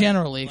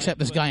 except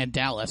this guy in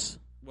Dallas.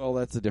 Well,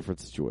 that's a different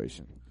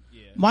situation.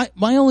 Yeah.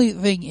 My only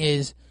thing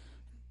is,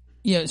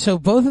 so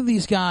both of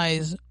these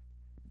guys,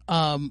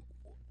 the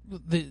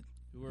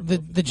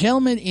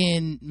gentleman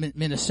in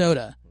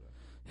Minnesota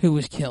who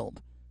was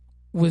killed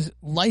was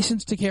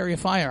licensed to carry a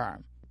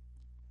firearm.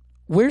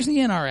 Where's the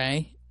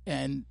NRA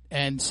and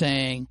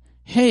saying,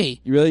 "Hey,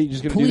 you really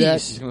just going to do that? You're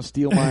police. just going to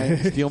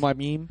steal my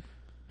meme?"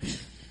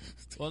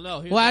 Well,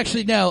 no. Well,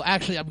 actually, no.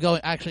 Actually, I'm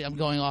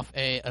going off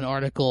an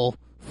article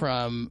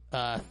from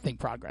Think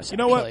Progress. You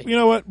know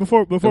what?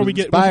 Before we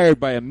get inspired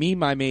by a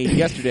meme I made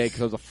yesterday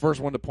because I was the first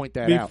one to point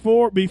that out.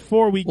 Before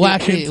we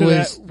get into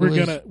that, we're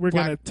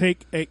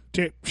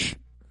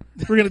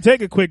gonna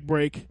take a quick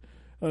break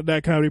on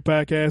That Comedy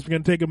Podcast. We're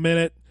gonna take a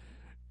minute,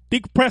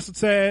 decompress it,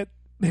 sad,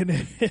 and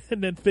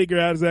then figure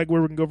out exactly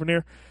where we can go from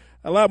there.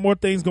 A lot more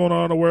things going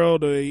on in the world.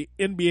 The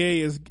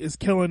NBA is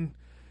killing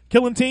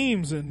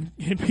teams, and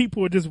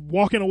people are just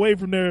walking away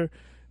from their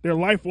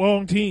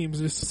lifelong teams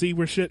just to see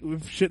where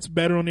shit's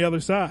better on the other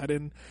side.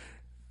 And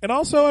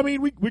also, we're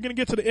going to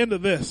get to the end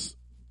of this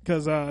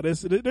because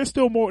there's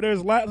still more.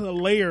 There's lots of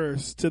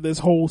layers to this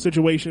whole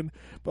situation.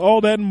 But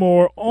all that and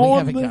more on we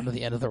haven't gotten to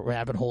the end of the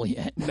rabbit hole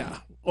yet. Nah,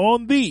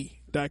 on the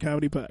That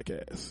Comedy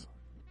Podcast.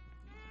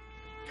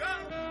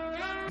 Go!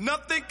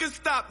 Nothing can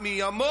stop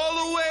me. I'm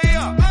all the way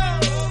up.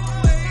 All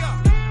the way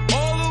up. I'm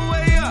all the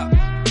way up.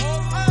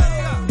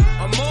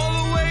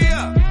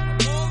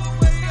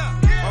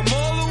 I'm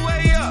all the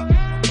way up.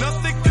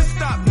 Nothing can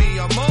stop me.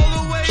 I'm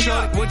all the way up.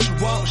 Shorty, what you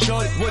want?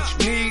 Shorty, what you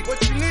need?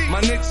 What you need?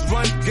 My niggas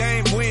run the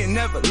game. We ain't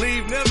never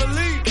leave. Never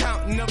leave.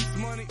 Counting up this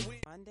money.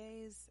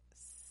 Mondays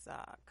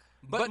suck.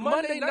 But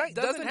Monday night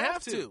doesn't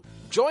have to.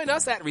 Join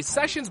us at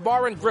Recessions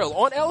Bar and Grill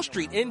on L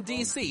Street in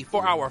D.C.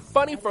 for our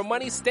Funny for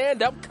Money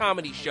stand-up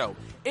comedy show.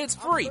 It's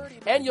free,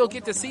 and you'll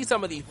get to see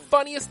some of the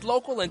funniest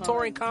local and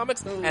touring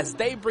comics as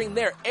they bring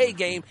their A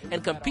game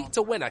and compete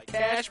to win a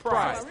cash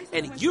prize.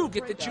 And you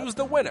get to choose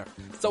the winner.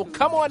 So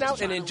come on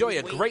out and enjoy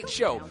a great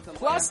show.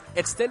 Plus,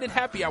 extended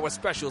happy hour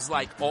specials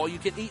like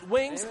all-you-can-eat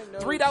wings,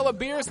 $3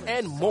 beers,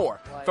 and more.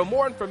 For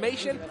more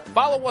information,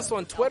 follow us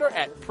on Twitter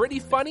at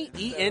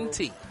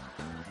PrettyFunnyENT.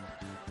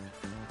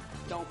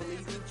 Don't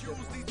believe me.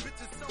 These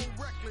bitches so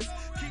reckless.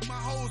 Keep my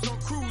hoes on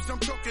cruise. I'm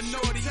talking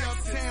naughty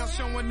uptown,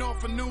 showing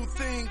off for new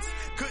things.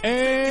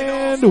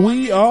 And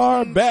we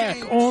are back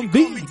on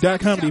the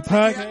 .comedy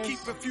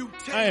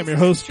podcast. I am your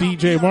host,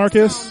 DJ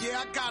Marcus.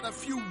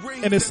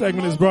 And this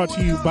segment is brought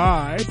to you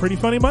by Pretty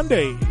Funny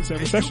Mondays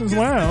at Recessions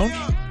Lounge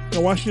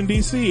in Washington,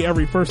 D.C.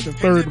 every first and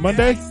third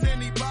Monday.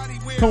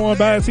 Come on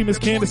by and see Miss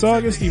Candace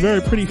August, the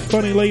very pretty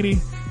funny lady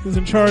who's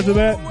in charge of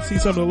that. See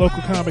some of the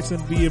local comics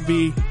in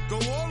B&B.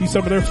 Do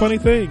some of their funny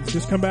things.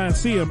 Just come by and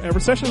see them at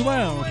Recessions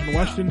Lounge in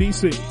Washington,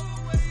 D.C.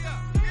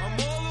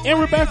 And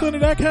we're back on the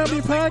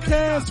 .comedy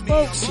podcast,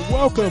 folks.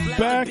 Welcome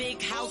back.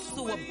 That's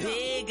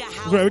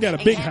right, we got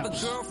a big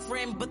house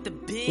where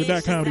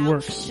 .comedy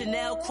works. I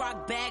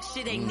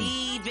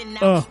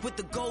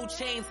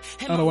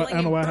don't know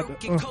why I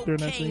had to, during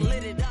that scene.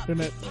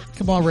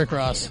 Come on, Rick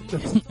Ross.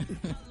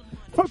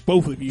 Fuck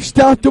both of you.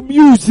 Stop the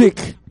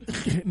music.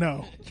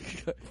 No.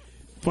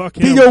 Fuck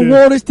him. He don't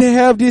want us to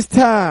have this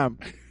time.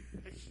 That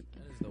is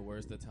the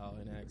worst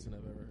Italian accent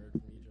I've ever heard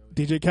from you,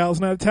 DJ Khaled's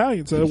not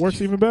Italian, so it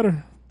works even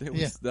better. It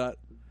was not.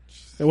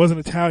 It wasn't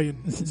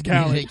Italian. It's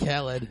Khaled. DJ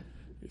Khaled.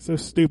 You're so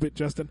stupid,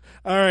 Justin.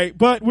 All right,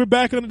 but we're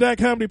back on the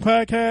 .comedy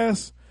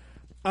podcast.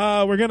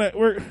 I had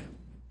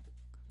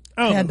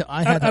to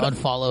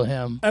unfollow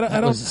him.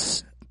 I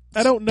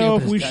don't know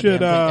if we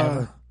should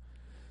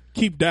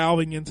keep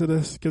delving into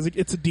this because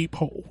it's a deep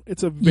hole.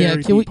 It's a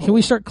very deep hole. Can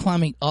we start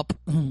climbing up?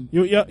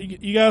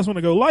 You guys want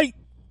to go light?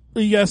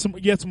 Or you got some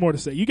more to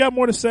say? You got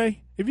more to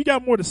say? If you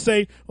got more to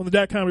say on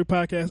the .comedy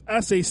podcast, I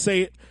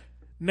say it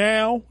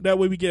now. That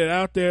way we get it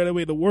out there. That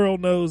way the world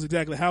knows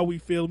exactly how we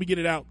feel. Let me get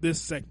it out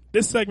this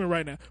segment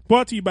right now.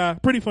 Brought to you by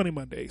Pretty Funny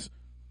Mondays.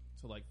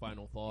 So like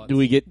final thoughts. Do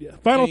we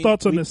get final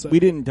thoughts on this segment? We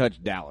didn't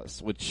touch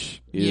Dallas,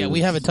 which is, we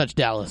haven't touched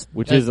Dallas,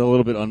 which is a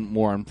little bit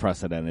more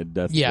unprecedented.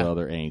 That's the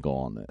other angle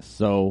on this.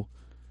 So,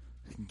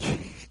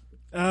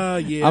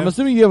 I'm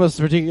assuming you have a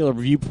particular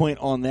viewpoint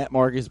on that,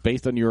 Marcus,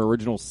 based on your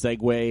original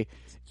segue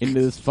into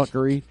this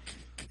fuckery.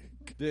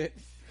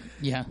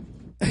 Yeah.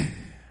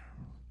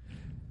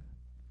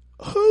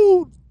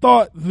 Who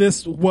thought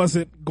this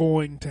wasn't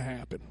going to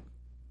happen?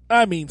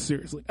 I mean,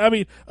 seriously. I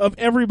mean, of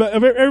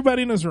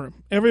everybody in this room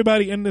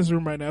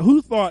right now,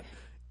 who thought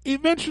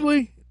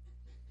eventually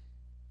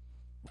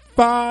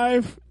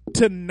 5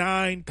 to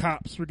 9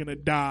 cops were going to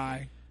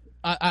die?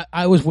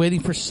 I was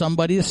waiting for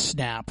somebody to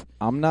snap.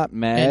 I'm not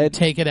mad. And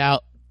take it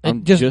out.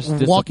 I'm just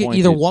walk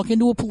disappointed. walk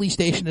into a police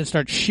station and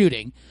start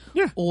shooting.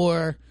 Yeah.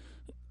 Or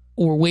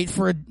wait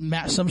for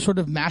some sort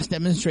of mass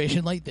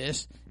demonstration like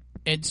this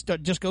and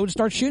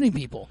start shooting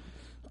people.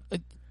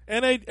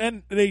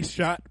 And they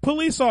shot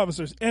police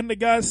officers, and the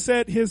guy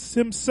said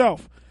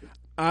himself,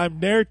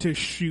 "I'm there to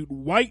shoot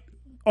white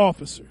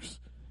officers."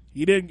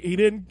 He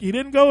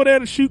didn't go there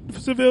to shoot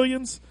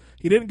civilians.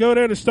 He didn't go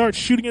there to start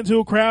shooting into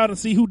a crowd and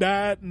see who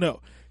died. No,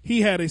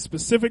 he had a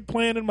specific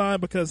plan in mind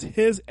because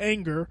his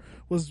anger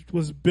was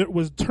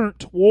turned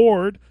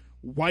toward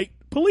white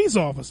police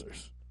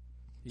officers.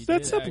 He that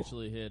did simple.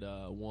 Actually hit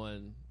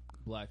one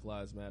Black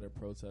Lives Matter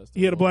protest.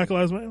 He had a Black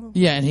Lives Matter?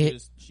 Yeah,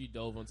 and she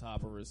dove on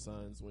top of her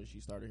sons when she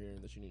started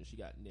hearing that she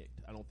got nicked.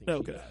 I don't think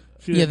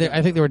she died.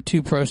 I think there were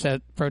 2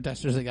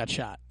 protesters that got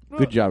shot.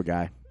 Good job,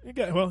 guy.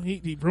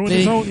 He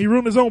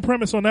ruined his own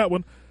premise on that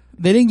one.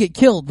 They didn't get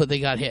killed, but they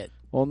got hit.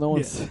 Well, no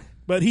one's. Yeah.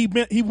 But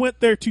he went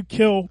there to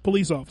kill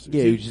police officers.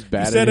 Yeah, he was just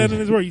bad. He said that in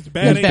his word. He's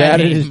bad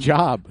at his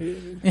job.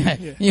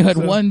 You had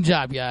one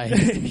job,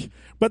 guy.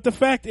 But the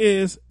fact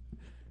is,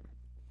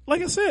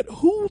 like I said,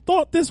 who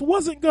thought this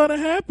wasn't going to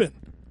happen?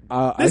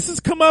 This is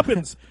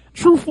comeuppance.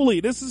 Truthfully,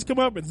 this is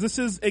comeuppance. This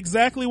is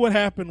exactly what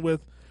happened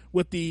with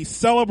the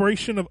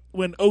celebration of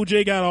when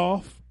OJ got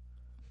off.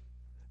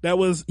 That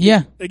was,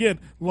 again,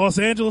 Los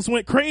Angeles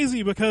went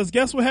crazy because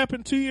guess what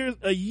happened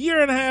a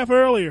year and a half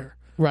earlier?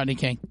 Rodney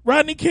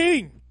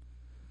King.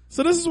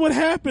 So this is what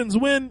happens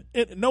when,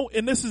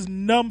 and this is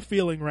numb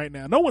feeling right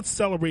now. No one's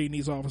celebrating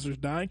these officers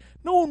dying.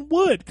 No one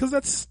would because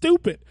that's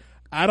stupid.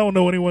 I don't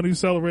know anyone who's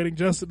celebrating.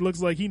 Justin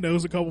looks like he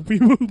knows a couple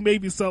people who may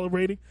be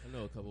celebrating. I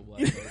know a couple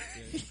black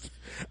folks.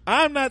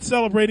 I'm not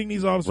celebrating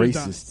these officers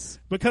dying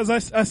because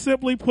I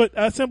simply put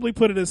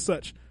it as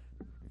such.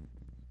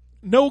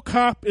 no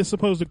cop is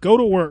supposed to go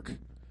to work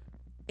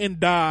and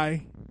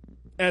die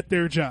at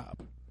their job.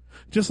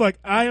 Just like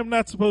I am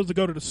not supposed to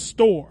go to the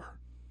store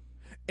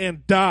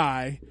and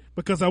die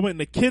because I went in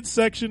the kids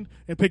section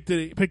and picked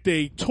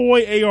a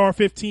toy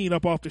AR-15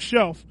 up off the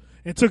shelf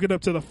and took it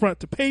up to the front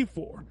to pay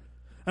for.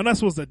 I'm not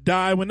supposed to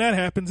die when that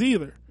happens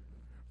either.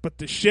 But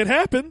the shit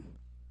happened.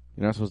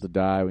 You're not supposed to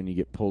die when you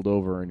get pulled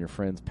over in your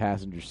friend's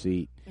passenger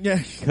seat.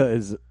 Yeah.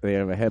 Because they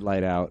have a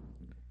headlight out.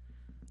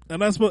 I'm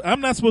not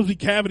supposed to be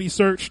cavity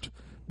searched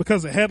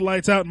because the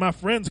headlight's out in my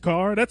friend's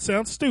car. That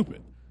sounds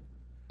stupid.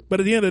 But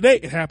at the end of the day,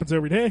 it happens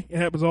every day. It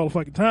happens all the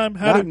fucking time.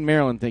 Not in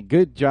Maryland.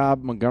 Good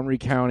job, Montgomery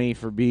County,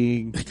 for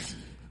being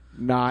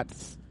not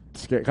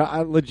scared.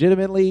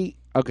 Legitimately,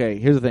 okay,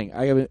 here's the thing.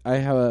 I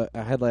have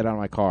a headlight on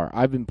my car.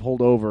 I've been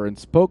pulled over and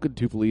spoken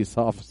to police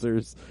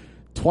officers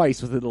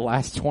twice within the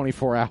last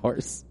 24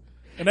 hours.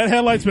 And that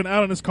headlight's been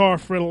out in his car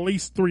for at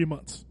least 3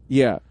 months.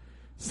 Yeah.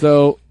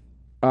 So,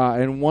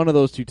 and one of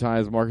those 2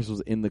 times, Marcus was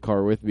in the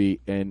car with me,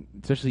 and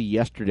especially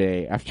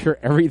yesterday, after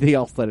everything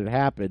else that had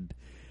happened,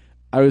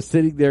 I was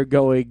sitting there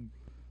going,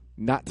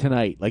 not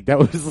tonight. Like, that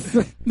was...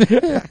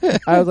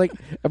 I was like,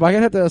 am I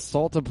going to have to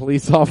assault a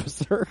police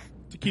officer?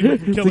 To keep him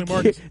from killing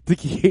Marcus? To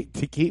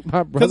keep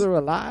my brother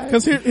alive?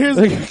 Because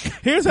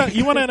here's how...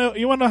 You want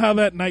to know how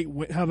that night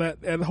went, how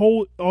that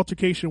whole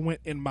altercation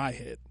went in my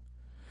head.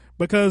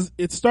 Because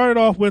it started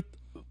off with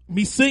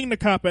me seeing the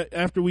cop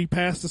after we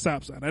passed the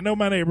stop sign. I know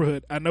my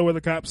neighborhood. I know where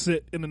the cops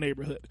sit in the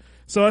neighborhood.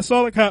 So I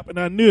saw the cop, and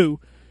I knew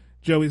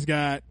Joey's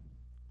got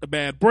a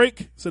bad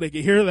brake, so they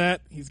can hear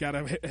that. He's got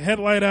a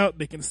headlight out.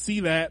 They can see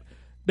that.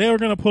 They were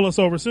going to pull us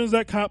over. As soon as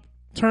that cop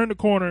turned the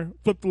corner,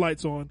 flipped the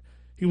lights on,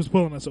 he was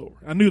pulling us over.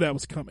 I knew that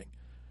was coming.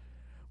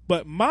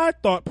 But my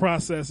thought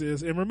process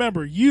is, and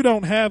remember, you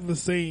don't have the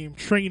same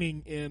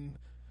training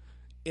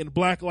in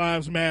Black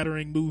Lives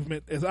Mattering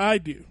movement as I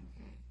do.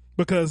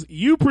 Because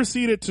you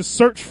proceeded to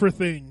search for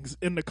things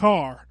in the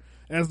car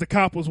as the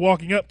cop was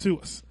walking up to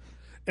us.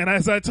 And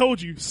as I told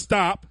you,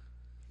 stop.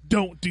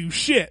 Don't do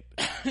shit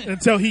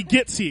until he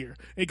gets here.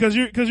 Because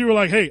you were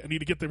like, hey, I need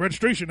to get the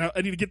registration out.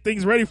 I need to get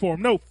things ready for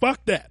him. No,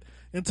 fuck that.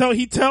 Until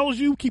he tells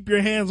you, keep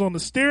your hands on the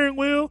steering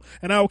wheel,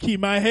 and I will keep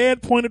my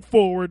head pointed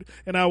forward,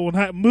 and I will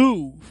not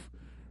move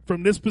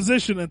from this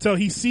position until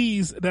he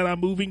sees that I'm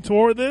moving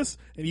toward this,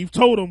 and you've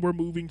told him we're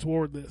moving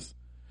toward this.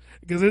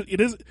 Because it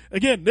is,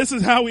 again, this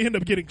is how we end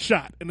up getting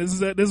shot. And this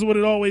is what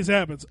it always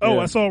happens. Oh,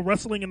 I saw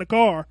wrestling in the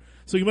car,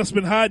 so you must have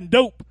been hiding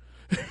dope.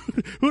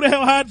 Who the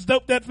hell hides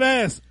dope that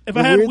fast? If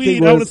I had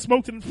weed, I would have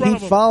smoked it in front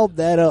of him. He followed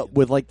that up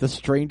with like the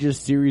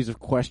strangest series of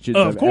questions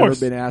I've ever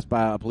been asked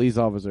by a police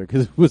officer.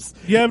 Because it was,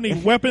 do you have any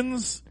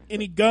weapons,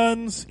 any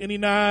guns, any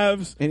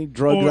knives, any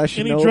drugs I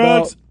should any know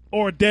drugs, about?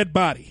 Or a dead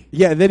body?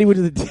 Yeah, and then he went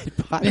to the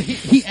dead body.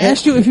 He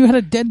asked you if you had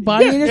a dead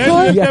body in your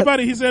car? Dead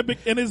body. He said,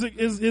 and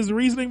his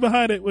reasoning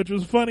behind it, which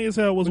was funny as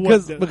hell, was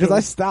because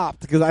I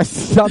stopped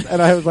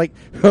and I was like,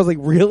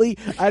 really?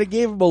 I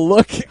gave him a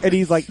look, and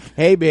he's like,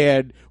 hey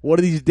man, one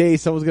of these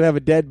days someone's gonna have a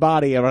dead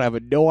body. I don't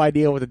have no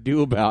idea what to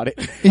do about it.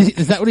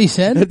 Is that what he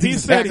said? That's he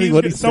exactly said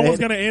what he someone's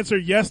said. gonna answer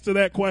yes to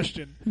that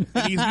question.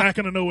 And he's not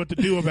gonna know what to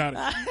do about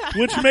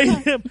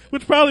it,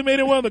 which probably made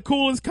him one of the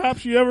coolest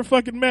cops you ever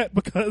fucking met,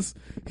 because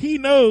he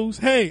knows,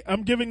 hey,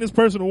 I'm giving this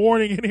person a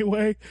warning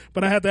anyway,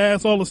 but I have to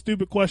ask all the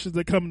stupid questions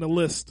that come in the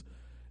list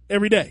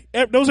every day.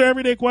 Those are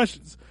everyday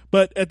questions.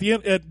 But at the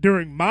end,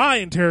 during my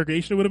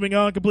interrogation, it would have been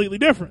gone completely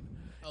different.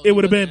 It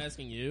would have been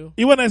asking you.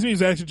 He wasn't asking me; he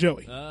was asking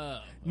Joey.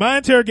 My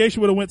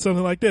interrogation would have went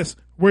something like this: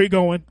 where you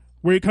going?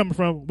 Where you coming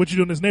from? What you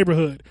doing in this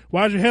neighborhood?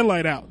 Why's your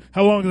headlight out?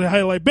 How long has the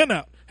headlight been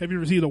out? Have you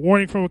received a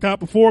warning from a cop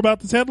before about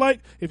this headlight?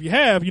 If you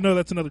have, you know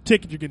that's another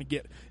ticket you're going to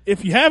get.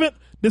 If you haven't,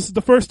 this is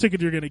the first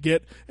ticket you're going to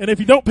get. And if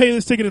you don't pay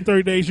this ticket in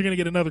 30 days, you're going to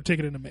get another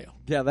ticket in the mail.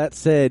 Yeah, that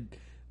said,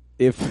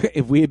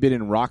 if we had been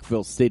in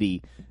Rockville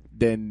City,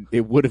 then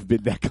it would have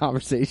been that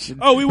conversation.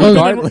 Oh, we would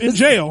have been in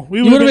jail.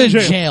 We would have been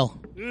in jail.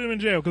 We would have been in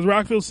jail because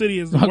Rockville City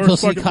is the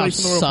worst fucking place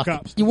in the world for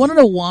cops. You want to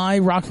know why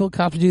Rockville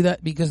cops do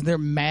that? Because they're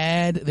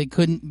mad they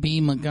couldn't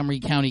be Montgomery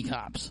County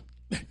cops.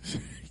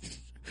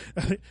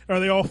 Are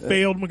they all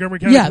failed Montgomery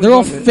County? Yeah, they're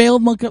all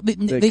failed Montgomery.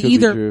 They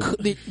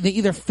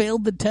either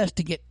failed the test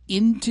to get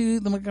into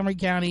the Montgomery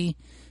County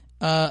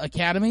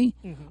Academy,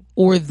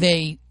 or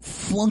they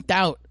flunked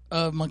out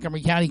of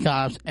Montgomery County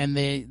cops, and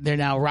they're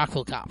now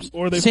Rockville cops.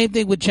 Same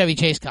thing with Chevy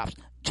Chase cops.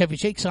 Chevy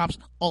Chase cops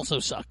also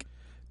suck.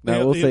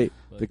 Now, I will say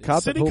the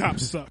cops city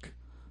cops suck.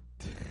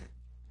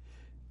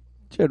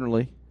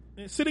 Generally,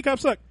 city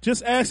cops suck.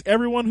 Just ask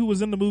everyone who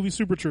was in the movie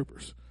Super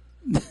Troopers.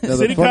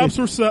 City cops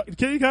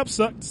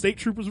sucked. State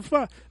troopers were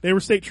fine. They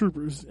were state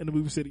troopers in the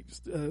movie City.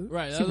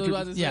 Right, that's what I was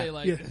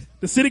about to say.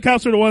 The city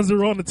cops are the ones that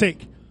were on the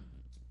take.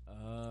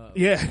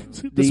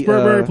 The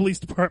Spurbury Police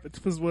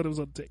Department was what it was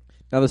on the take.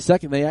 Now,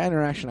 the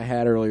interaction I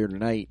had earlier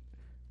tonight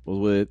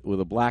was with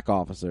a black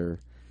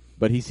officer,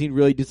 but he seemed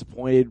really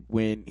disappointed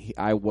when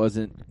I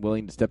wasn't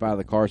willing to step out of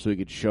the car so he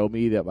could show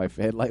me that my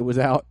headlight was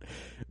out.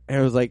 And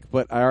I was like,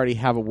 but I already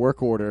have a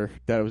work order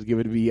that was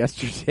given to me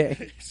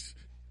yesterday.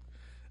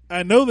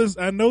 I know this.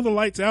 I know the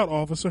light's out,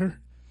 officer.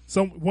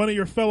 one of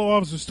your fellow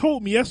officers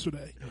told me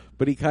yesterday.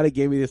 But he kind of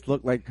gave me this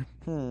look like,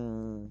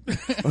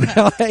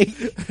 like,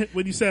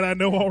 when you said I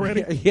know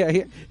already.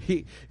 Yeah.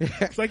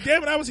 It's like,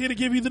 damn it, I was here to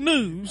give you the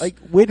news. Like,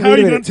 how are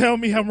you going to tell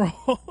me I'm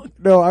wrong?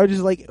 No, I was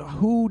just like,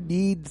 who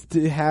needs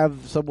to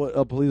have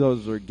a police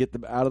officer get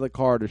them out of the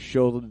car to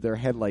show them their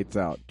headlights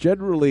out?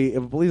 Generally,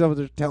 if a police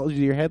officer tells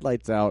you your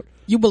headlights out,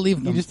 you believe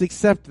them. You just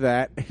accept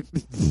that.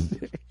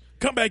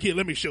 Come back here,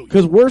 let me show you.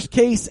 Because worst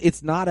case,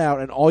 it's not out,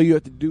 and all you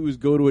have to do is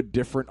go to a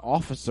different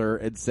officer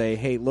and say,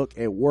 hey, look,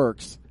 it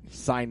works.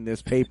 Sign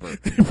this paper.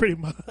 Pretty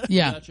much.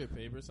 Yeah. Got your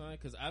paper signed?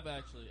 Because I've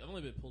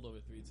only been pulled over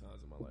 3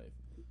 times in my life.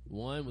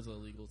 One was a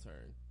legal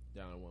turn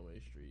down a one-way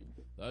street.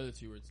 The other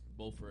 2 were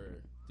both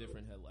for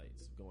different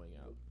headlights going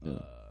out. Yeah.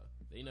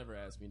 They never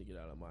asked me to get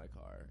out of my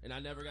car. And I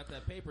never got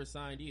that paper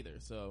signed either,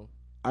 so...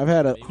 I've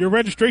had your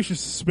registration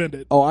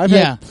suspended. Oh, I've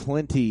had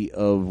plenty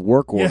of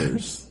work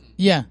orders.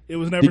 Yeah. It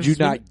was never Did you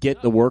not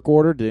get the work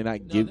order? Did they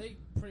not give... They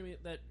printed me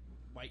that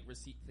white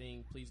receipt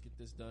thing, please get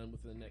this done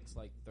within the next,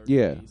 30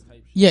 days type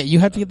shit. Yeah, you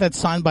have to get that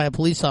signed by a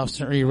police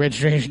officer or your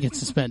registration gets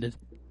suspended.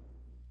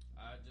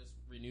 I just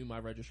renewed my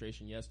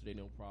registration yesterday,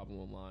 no problem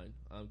online.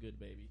 I'm good,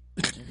 baby.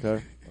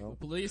 Okay. Well. The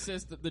police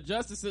system, the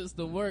justice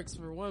system works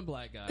for one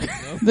black guy.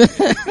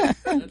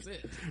 That's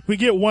it. We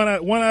get one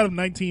out of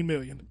 19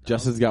 million.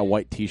 Justin's got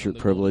white T-shirt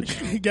privilege.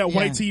 He got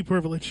white tee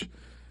privilege.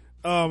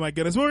 Oh my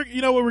goodness!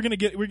 You know what we're gonna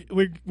get?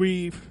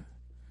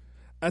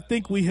 I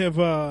think we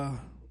have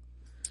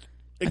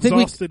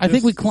exhausted. I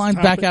think we climbed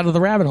back out of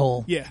the rabbit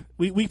hole. Yeah,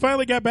 we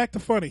finally got back to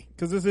funny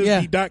because this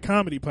is the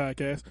 .comedy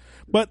podcast.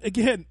 But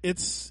again,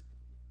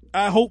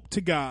 I hope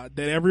to God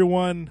that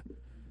everyone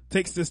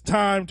takes this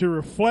time to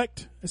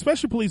reflect,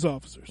 especially police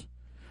officers,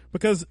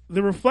 because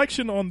the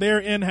reflection on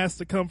their end has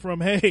to come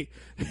from, hey,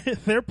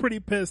 they're pretty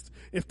pissed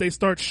if they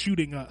start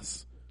shooting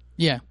us.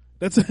 Yeah.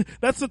 That's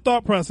the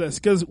thought process,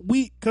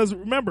 because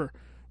remember,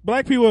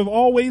 black people have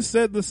always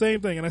said the same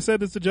thing, and I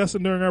said this to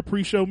Justin during our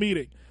pre-show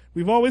meeting.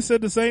 We've always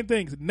said the same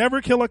things.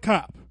 Never kill a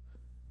cop,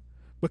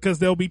 because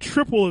there'll be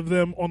triple of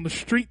them on the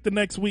street the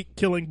next week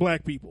killing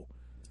black people,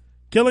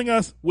 killing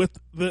us with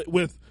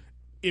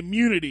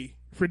immunity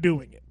for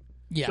doing it.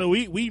 Yeah. So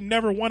we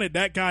never wanted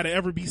that guy to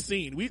ever be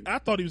seen. I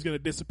thought he was going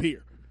to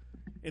disappear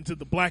into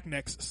the black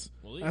nexus.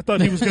 I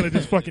thought he was going to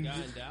just fucking.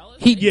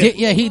 He did.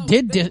 Yeah, he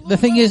did. The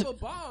thing is,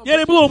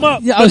 they blew him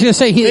up. Yeah, I was going to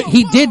say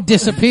he did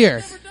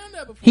disappear.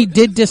 He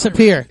did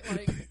disappear.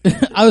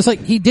 I was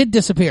like, he did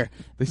disappear.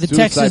 The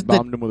Texas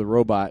bombed him with a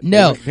robot.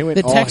 No,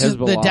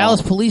 the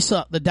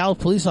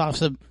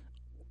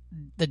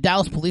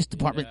Dallas Police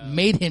Department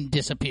made him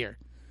disappear.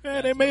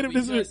 Yeah, they made him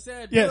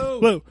disappear. Yeah,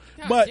 blue.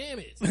 But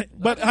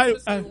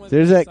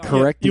there's that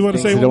correcting. You want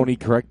to say only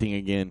correcting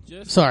again?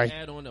 Just Sorry. To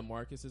add on to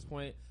Marcus's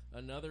point,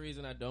 another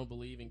reason I don't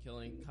believe in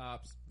killing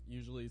cops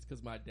usually is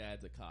because my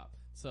dad's a cop.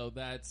 So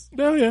that's...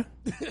 Oh, yeah.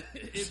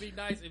 It'd be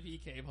nice if he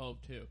came home,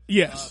 too.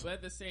 Yes. But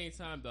at the same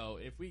time, though,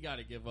 if we got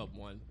to give up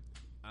one,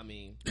 I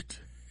mean...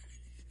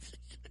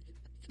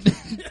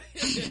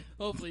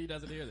 Hopefully he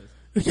doesn't hear this.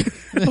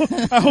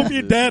 I hope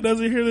your dad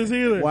doesn't hear this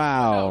either.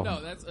 Wow.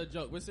 No, that's a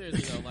joke. But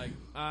seriously, though,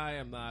 I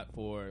am not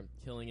for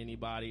killing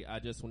anybody. I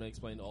just want to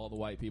explain to all the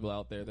white people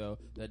out there, though,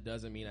 that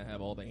doesn't mean I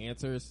have all the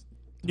answers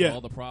to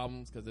all the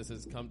problems, because this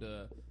has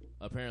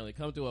apparently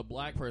come to a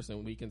black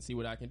person. We can see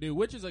what I can do,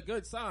 which is a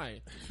good sign,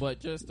 but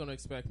just don't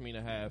expect me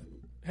to have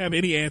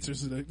any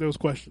answers to those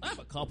questions. I have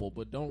a couple,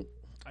 but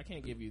I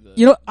can't give you the...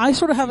 You know, I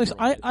sort of have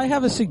I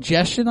have a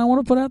suggestion I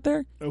want to put out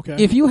there. Okay.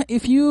 If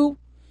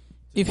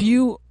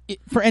you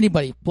for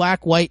anybody,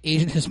 black, white,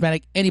 Asian,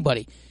 Hispanic,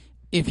 anybody,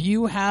 if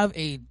you have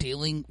a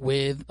dealing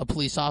with a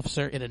police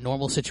officer in a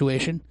normal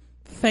situation,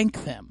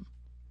 thank them.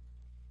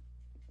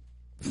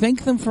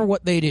 Thank them for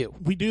what they do.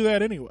 We do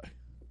that anyway.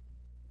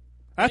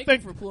 Thank you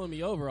for pulling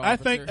me over,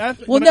 officer.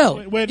 When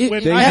Thanks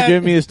for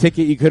giving me this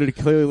ticket you could have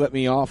clearly let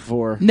me off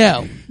for.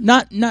 No,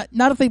 not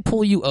if they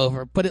pull you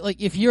over, but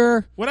if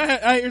you're...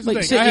 Here's the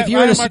thing. Say, if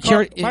you're at a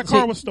security... My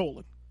car was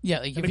stolen.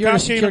 Yeah, if you're at a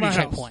security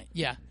checkpoint.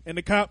 Yeah. And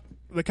the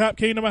cop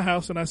came to my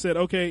house, and I said,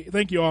 okay,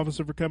 thank you,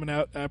 officer, for coming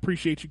out. I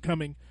appreciate you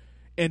coming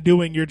and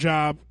doing your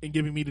job and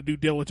giving me the due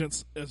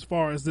diligence as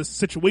far as this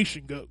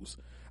situation goes.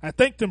 I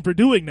thanked them for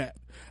doing that.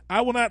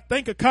 I will not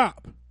thank a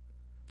cop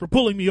for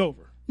pulling me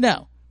over.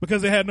 No.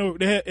 Because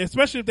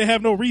especially if they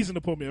have no reason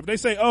to pull me over. If they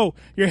say, oh,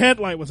 your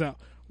headlight was out.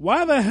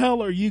 Why the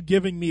hell are you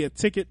giving me a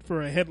ticket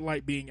for a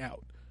headlight being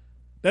out?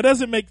 That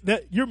doesn't make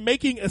that. You're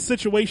making a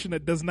situation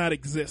that does not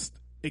exist.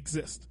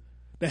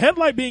 The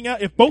headlight being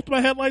out, if both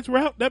my headlights were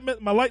out, that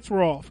meant my lights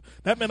were off.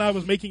 That meant I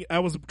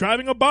was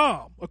driving a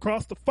bomb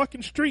across the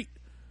fucking street.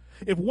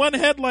 If one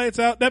headlight's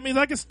out, that means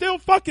I can still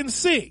fucking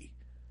see.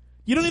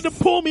 You don't need to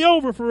pull me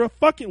over for a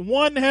fucking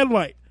one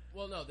headlight.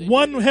 Well, no,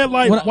 one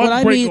headlight,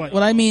 one brake light.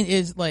 What I mean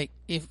is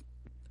if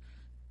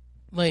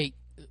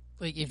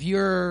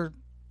you're,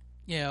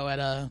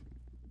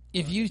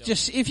 if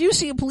you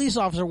see a police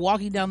officer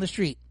walking down the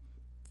street,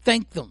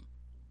 thank them.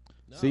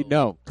 See,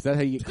 no, because that's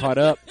how you get caught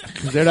up.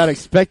 Because they're not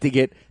expecting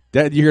it.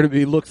 That you're going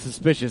to look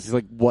suspicious. He's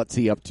like, what's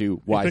he up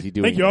to? Why is he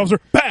doing Thank you, that? officer.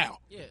 Pow!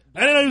 Yeah, I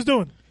didn't know he was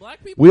doing.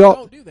 Black people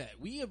don't do that.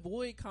 We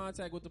avoid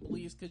contact with the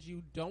police because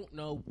you don't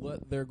know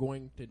what they're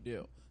going to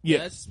do.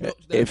 Yeah.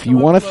 If you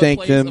want to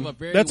thank them,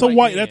 that's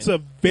a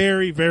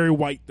very, very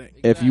white thing.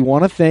 Exactly. If you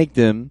want to thank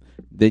them,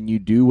 then you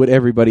do what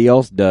everybody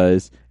else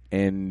does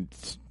and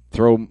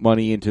throw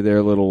money into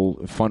their little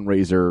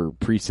fundraiser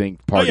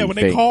precinct party. Oh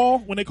yeah,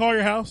 when they call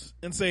your house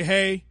and say,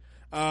 "Hey,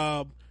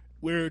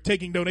 we're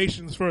taking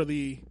donations for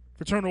the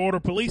Fraternal Order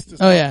Police."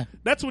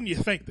 That's when you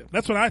thank them.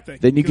 That's what I think.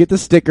 Then you get the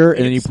sticker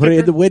and then you put it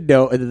in the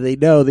window, and then they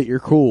know that you're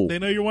cool. They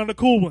know you're one of the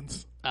cool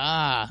ones.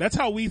 Ah, that's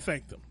how we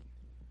thank them.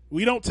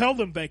 We don't tell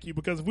them thank you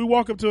because if we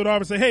walk up to an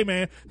officer and say, "Hey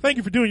man, thank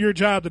you for doing your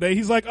job today,"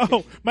 he's like,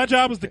 "Oh, my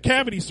job is to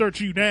cavity search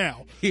you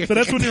now." So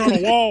that's when you're on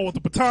a wall with a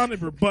baton in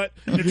your butt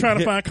and you're trying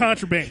to find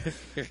contraband.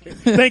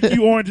 Thank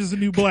you, orange is the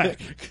new black.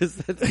 Because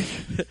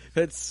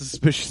that's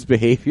suspicious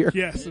behavior.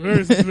 Yes,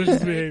 very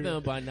suspicious behavior.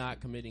 Them by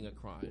not committing a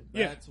crime.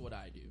 Yeah. That's what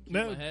I do. Keep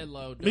my head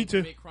low. Don't Me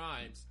too. commit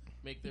crimes.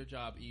 Make their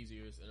job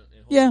easier.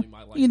 And yeah,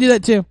 my life you can do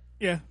that too.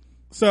 Yeah.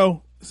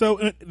 So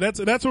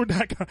that's where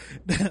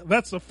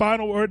that's the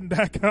final word in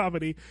that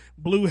comedy.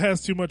 Blue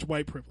has too much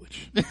white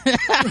privilege.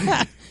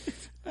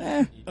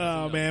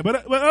 Oh man,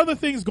 but other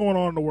things going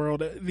on in the world.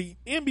 The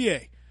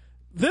NBA,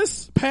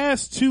 this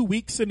past 2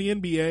 weeks in the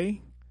NBA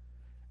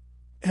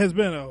has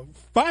been a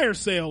fire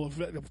sale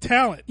of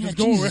talent. Yeah, just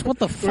going Jesus, what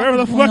the fuck wherever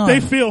the is going fuck they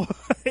on? feel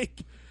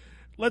like.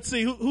 Let's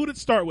see, who did it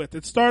start with?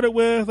 It started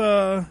with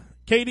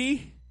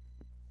KD.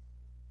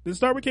 Did it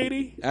start with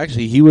KD?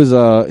 Actually, he was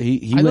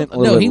he went a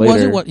little bit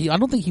later. I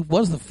don't think he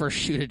was the first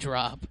shoe to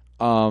drop.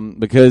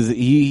 Because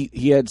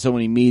he had so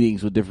many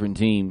meetings with different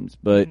teams,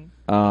 but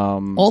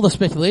all the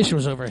speculation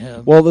was over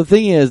him. Well, the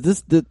thing is,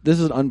 this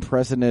is an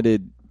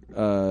unprecedented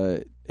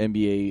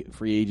NBA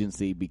free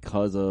agency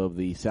because of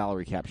the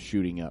salary cap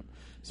shooting up.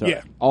 So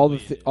yeah. all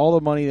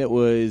the money that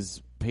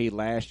was paid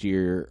last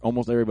year,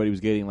 almost everybody was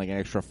getting like an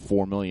extra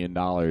 $4 million.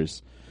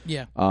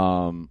 Yeah.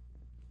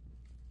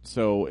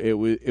 So it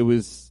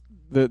was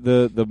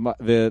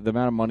the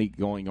amount of money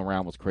going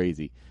around was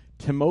crazy.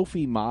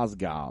 Timofey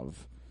Mozgov,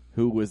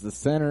 who was the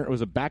center,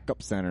 was a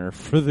backup center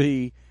for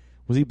the.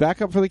 Was he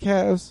backup for the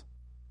Cavs?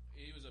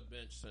 He was a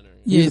bench center.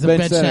 Yeah, he's a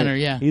bench center.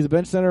 Yeah, he's a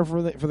bench center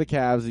for the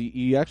Cavs.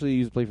 He actually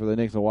used to play for the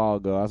Knicks a while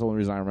ago. That's the only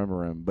reason I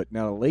remember him. But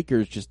now the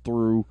Lakers just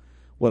threw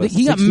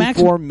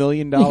 $64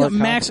 million. He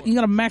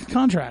got a max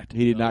contract.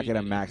 He did not get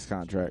a max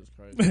contract.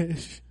 He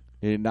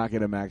did not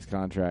get a max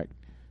contract.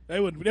 They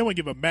wouldn't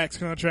give a max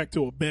contract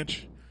to a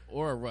bench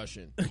or a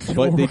Russian.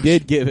 But they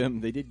did give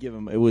him.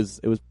 It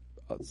was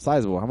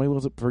sizable. How many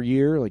was it per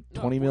year? Like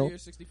 20 mil. 4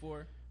 years,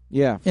 64.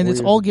 Yeah, and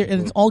it's all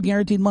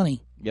guaranteed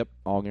money. Yep,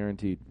 all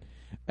guaranteed.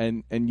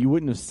 And you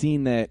wouldn't have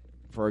seen that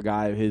for a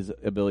guy of his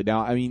ability.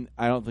 Now, I mean,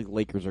 I don't think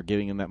Lakers are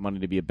giving him that money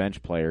to be a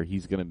bench player.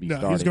 He's going to be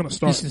starting. He's going to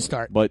start. He's going to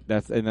start. But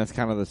that's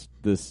kind of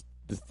the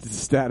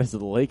status of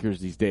the Lakers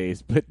these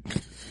days. But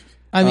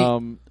I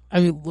mean,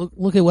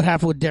 look at what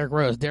happened with Derrick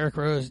Rose. Derrick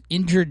Rose,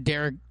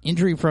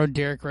 injury-prone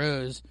Derrick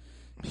Rose.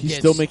 He's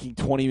still making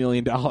 $20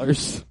 million.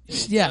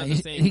 Yeah,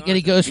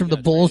 he goes from the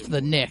Bulls to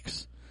the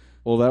Knicks.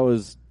 Well,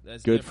 that's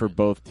good for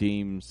both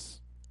teams.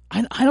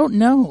 I don't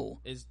know.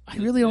 I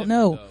really don't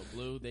know.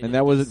 And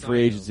that wasn't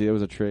free agency. That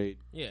was a trade.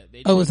 Yeah.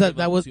 That's right.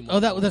 That was a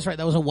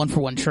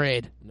 1-for-1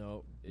 trade.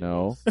 No.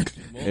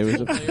 It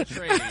was a player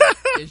trade.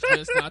 It's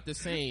just not the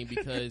same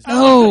because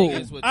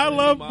I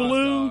love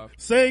Blue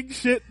saying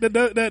shit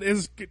that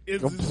is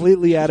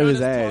completely out of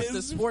his ass. It's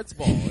the sports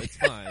ball. It's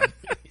fine.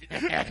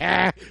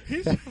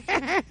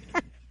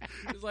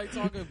 It's like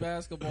talking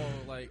basketball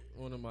like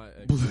one of my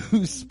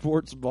Blue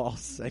sports ball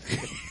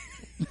segment.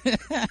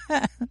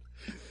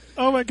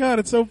 Oh my god,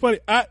 it's so funny.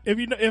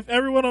 If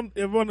everyone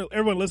listening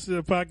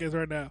to the podcast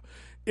right now,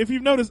 if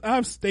you've noticed,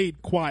 I've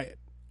stayed quiet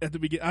at the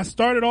beginning. I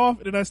started off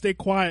and then I stayed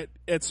quiet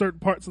at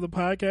certain parts of the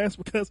podcast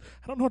because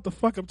I don't know what the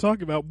fuck I'm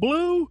talking about.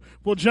 Blue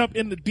will jump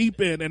in the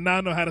deep end and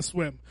not know how to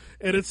swim,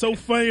 and it's so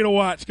funny to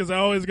watch because I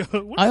always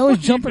go. I always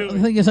jump. The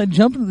thing is, I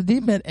jump into the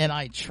deep end and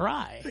I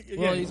try.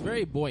 Well, he's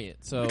very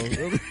buoyant, so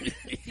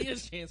he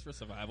has a chance for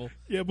survival.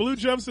 Yeah, Blue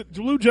jumps in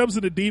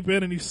the deep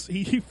end and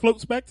he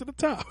floats back to the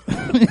top.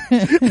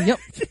 Yep.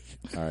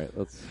 All right,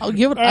 let's. I'll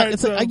give it.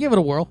 I give it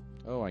a whirl.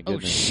 Oh my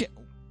goodness. Oh shit.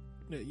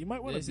 Yeah, you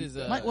might want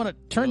to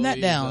turn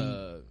that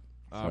down.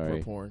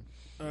 Opera porn.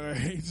 All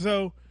right,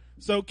 so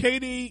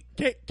KD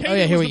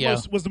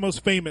was the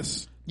most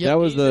famous. Yep. That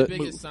was the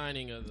biggest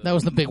signing of the that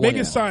was the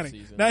biggest signing.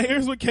 Season. Now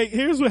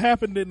here's what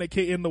happened in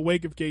the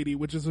wake of KD,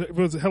 which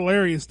was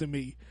hilarious to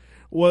me,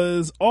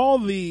 was all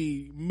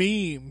the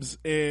memes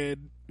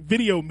and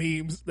video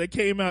memes that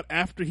came out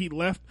after he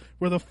left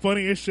were the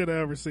funniest shit I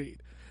ever seen.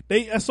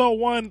 I saw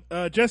one.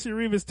 Jesse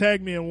Rivas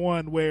tagged me in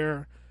one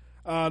where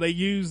they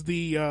used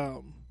the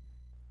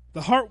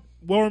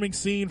heartwarming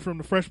scene from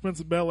The Fresh Prince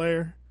of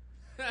Bel-Air,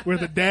 where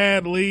the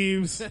dad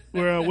leaves,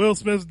 where Will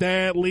Smith's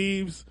dad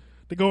leaves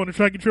to go on a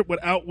trekking trip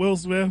without Will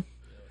Smith,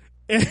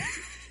 and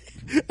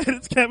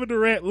it's Kevin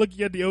Durant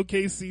looking at the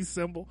OKC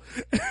symbol.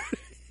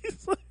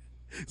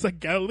 It's like,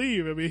 gotta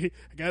leave. I mean,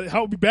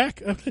 I'll be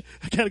back. I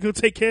gotta go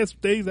take care of some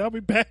things. I'll be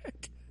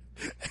back.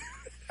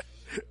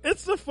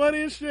 It's the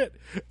funniest shit.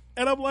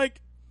 And I'm like,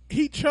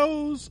 he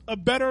chose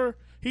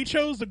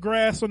the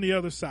grass on the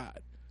other side.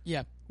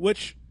 Yeah.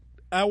 Which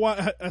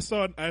I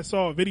saw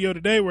a video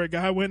today where a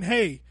guy went,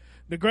 hey,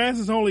 the grass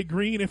is only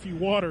green if you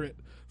water it.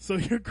 So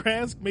your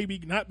grass may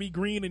not be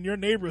green in your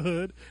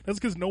neighborhood. That's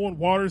because no one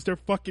waters their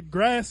fucking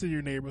grass in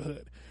your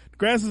neighborhood. The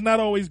grass is not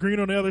always green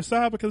on the other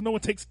side because no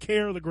one takes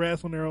care of the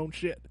grass on their own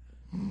shit.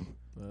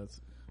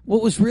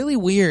 What was really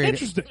weird.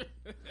 Interesting.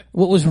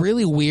 What was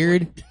really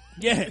weird.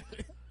 Yeah.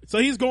 So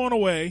he's going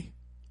away.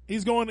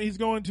 He's going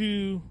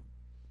to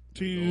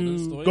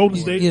Golden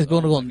State. He is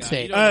going to Golden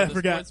State. I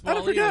forgot.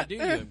 I forgot.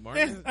 Yeah.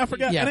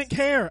 I didn't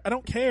care. I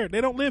don't care. They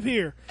don't live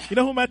here. You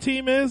know who my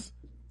team is?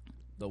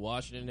 The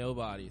Washington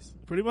Nobodies.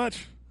 Pretty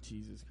much.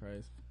 Jesus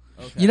Christ.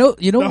 Okay. You know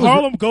the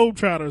Harlem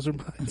Globetrotters are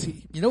my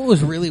team. You know what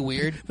was really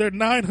weird? They're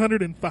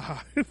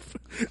 905.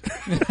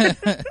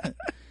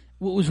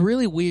 What was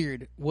really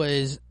weird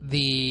was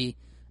the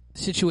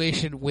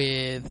situation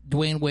with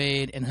Dwayne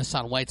Wade and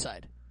Hassan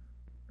Whiteside.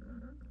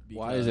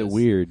 Why is it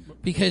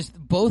weird? Because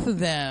both of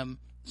them.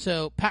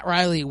 So Pat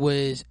Riley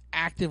was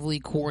actively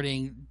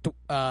courting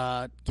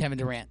Kevin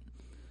Durant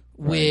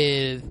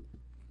with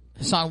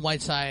Hassan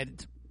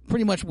Whiteside,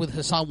 pretty much with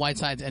Hassan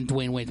Whiteside's and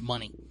Dwayne Wade's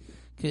money,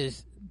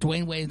 because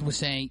Dwayne Wade was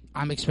saying,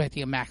 I'm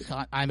expecting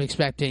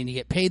to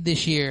get paid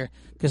this year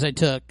because I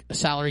took a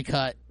salary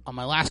cut on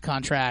my last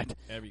contract.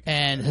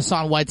 And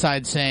Hassan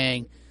Whiteside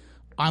saying,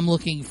 I'm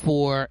looking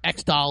for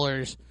X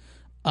dollars,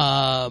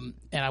 and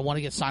I want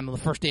to get signed on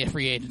the first day of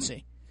free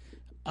agency.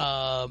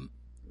 And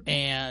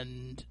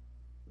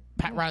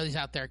Pat Riley's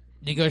out there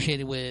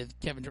negotiating with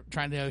Kevin,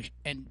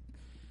 and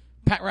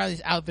Pat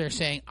Riley's out there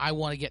saying, I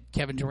want to get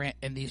Kevin Durant,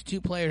 and these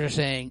two players are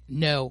saying,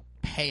 no,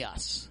 pay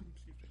us.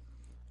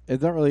 It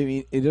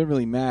doesn't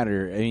really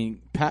matter. I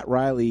mean, Pat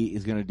Riley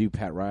is going to do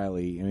Pat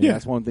Riley. I mean,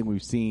 that's one thing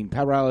we've seen.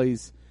 Pat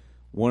Riley's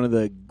one of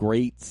the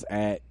greats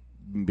at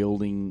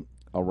building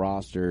a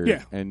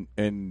roster and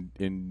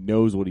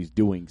knows what he's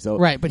doing. So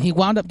right, but he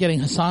wound up getting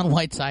Hassan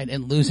Whiteside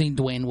and losing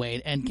Dwayne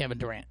Wade and Kevin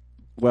Durant.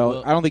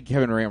 Well, I don't think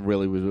Kevin Durant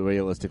really was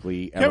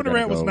realistically ever Kevin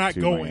Durant was not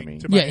going Miami.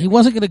 to Miami. Yeah, he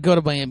wasn't going to go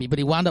to Miami, but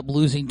he wound up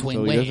losing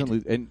Dwayne Wade.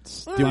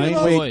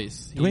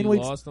 Dwayne Wade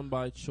lost him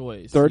by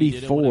choice. 34. He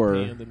didn't want to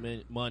pay him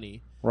the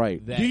money.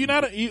 Right. Do you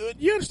not?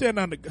 You understand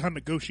how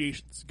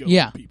negotiations go?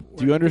 Yeah. With people, right?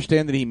 Do you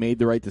understand that he made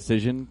the right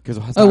decision? Because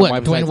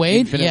Dwayne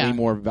Wade? Infinitely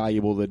more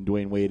valuable than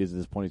Dwayne Wade is at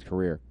this point in his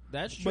career.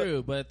 That's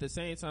true, but at the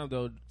same time,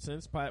 though,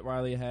 since Pat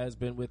Riley has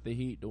been with the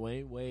Heat,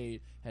 Dwayne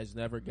Wade has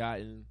never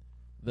gotten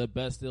the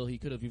best deal he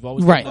could have. You've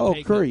always right. When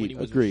he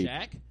was with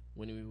Shaq,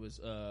 when he was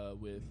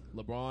with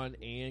LeBron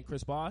and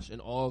Chris Bosh,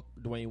 and all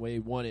Dwayne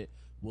Wade wanted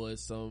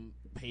was some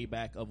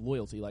payback of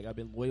loyalty. Like, I've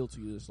been loyal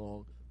to you this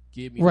long.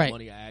 Give me the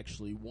money I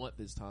actually want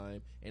this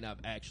time, and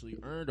I've actually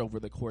earned over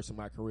the course of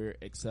my career.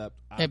 Except,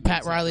 and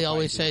Pat Riley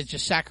always says,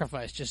 "Just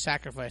sacrifice, just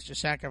sacrifice, just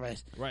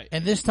sacrifice." Right.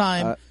 And this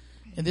time,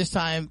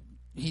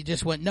 he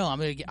just went, "No, I'm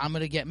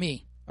gonna get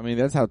me." I mean,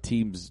 that's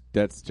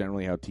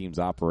generally how teams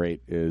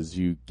operate. Is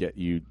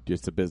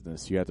it's a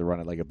business. You have to run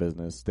it like a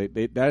business.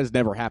 That has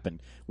never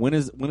happened. When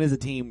is a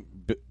team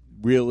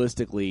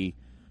realistically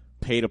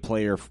paid a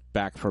player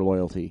back for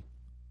loyalty?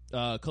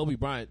 Kobe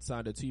Bryant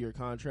signed a 2-year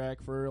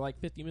contract for like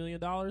 $50 million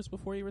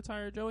before he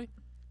retired, Joey.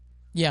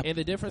 Yeah. And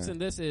the difference in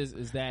this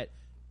is that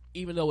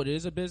even though it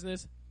is a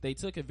business, they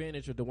took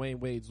advantage of Dwayne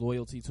Wade's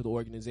loyalty to the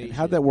organization. And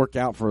how'd that work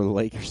out for the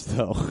Lakers,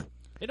 though?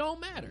 It don't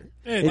matter.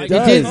 It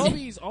does.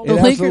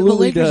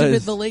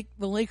 The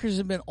Lakers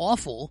have been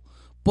awful,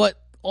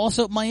 but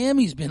also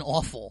Miami's been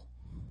awful.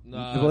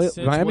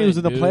 Miami was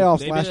in the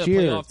playoffs last year.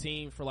 They've been a playoff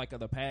team for like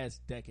the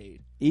past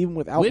decade. Even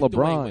without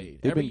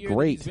LeBron, they've been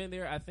great. He's been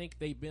there. I think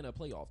they've been a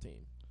playoff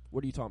team.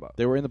 What are you talking about?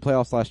 They were in the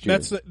playoffs last year.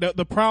 That's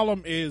the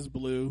problem is,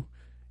 Blue,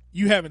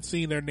 you haven't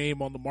seen their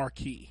name on the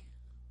marquee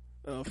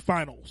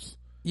finals.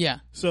 Yeah.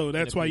 So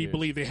that's why you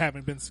believe they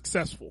haven't been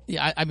successful.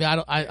 Yeah, I mean,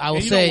 I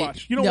will you say, don't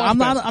watch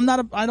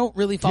I don't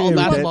really follow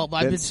basketball, but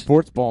I've been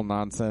sports ball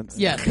nonsense.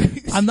 Yeah,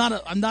 I'm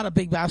not a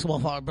big basketball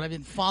follower, but I've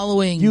been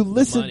following. You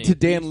listened to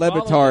Dan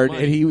Levitard,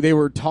 and they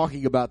were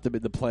talking about them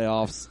in the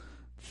playoffs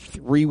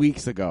 3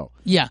 weeks ago.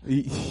 Yeah.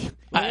 Well,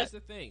 that's the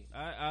thing.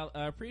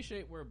 I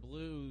appreciate where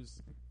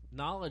Blue's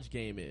knowledge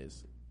game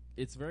is.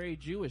 It's very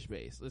Jewish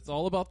based. It's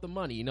all about the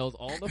money. He knows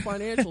all the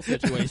financial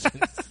situations.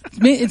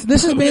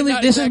 This is mainly.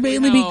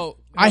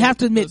 I have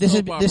to admit this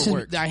is.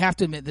 Works. I have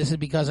to admit this is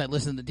because I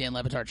listened to the Dan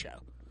Levitard show.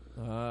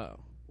 Oh,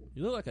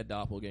 you look like a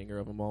doppelganger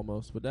of him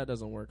almost, but that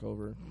doesn't work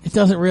over. It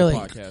doesn't really.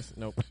 Podcast.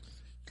 Nope.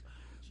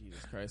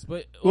 Jesus Christ!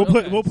 But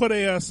we'll put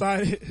a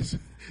side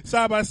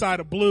by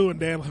side of Blue and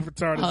Dan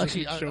Levitard. I'm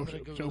going to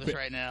Google this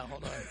right now.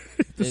 Hold on.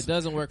 It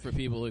doesn't work for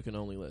people who can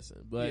only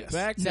listen. But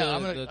back to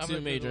the two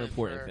major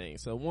important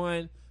things. So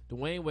one,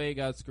 Dwayne Wade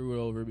got screwed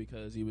over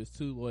because he was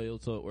too loyal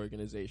to an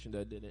organization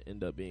that didn't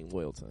end up being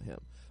loyal to him.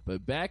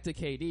 But back to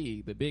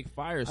KD, the big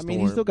firestorm. I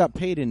mean, he still got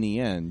paid in the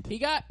end. He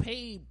got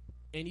paid,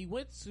 and he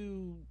went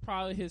to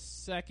probably his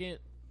second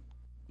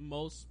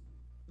most,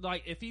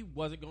 like if he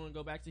wasn't going to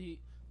go back to Heat,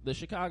 the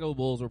Chicago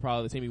Bulls were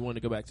probably the team he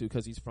wanted to go back to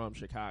because he's from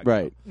Chicago.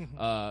 Right.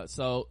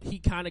 So he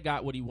kind of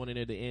got what he wanted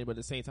at the end, but at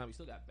the same time, he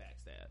still got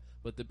backstabbed.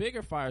 But the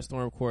bigger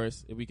firestorm, of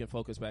course, if we can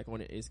focus back on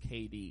it, is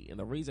KD. And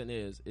the reason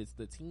is, it's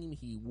the team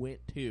he went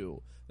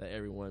to that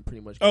everyone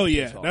pretty much got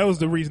pissed off that was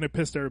about. the reason it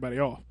pissed everybody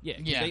off. Yeah.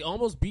 They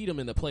almost beat him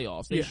in the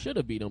playoffs. They Yeah. should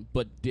have beat him,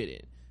 but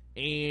didn't.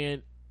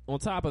 And on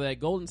top of that,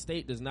 Golden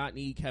State does not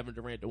need Kevin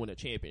Durant to win a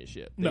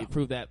championship. They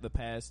proved that the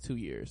past 2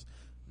 years.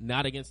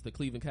 Not against the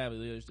Cleveland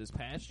Cavaliers this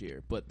past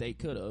year, but they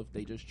could have.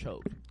 They just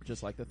choked,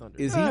 just like the Thunder.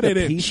 Is Nah, he they the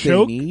didn't piece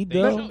choke. they need,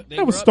 They though? choked. They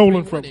That was were up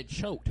stolen 3-1 from and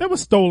choked. That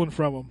was stolen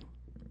from him.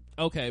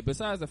 Okay,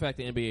 besides the fact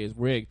the NBA is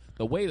rigged,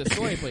 the way the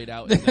story played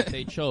out is that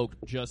they choked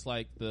just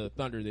like the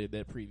Thunder did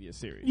that previous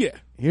series. Yeah.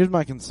 Here's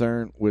my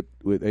concern with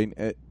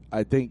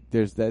I think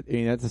there's that. I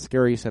mean, that's a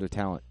scary set of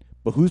talent.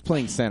 But who's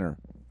playing center?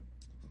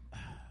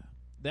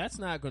 That's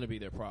not going to be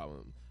their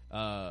problem.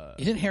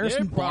 Isn't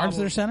Harrison Barnes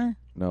their center?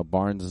 No,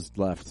 Barnes is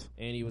left.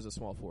 And he was a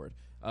small forward.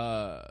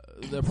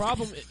 The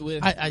problem with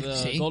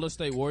the Golden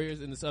State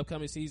Warriors in this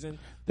upcoming season,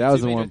 that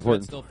was the more more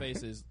important. Still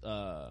faces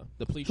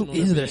depletion.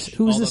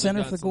 Who's the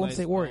center for the Golden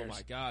State Warriors? Oh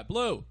my God,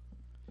 Blue!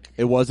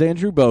 It was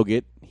Andrew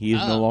Bogut. He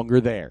is no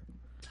longer there.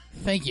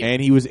 Thank you.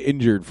 And he was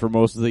injured for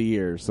most of the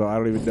year, so I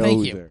don't even know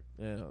who's there.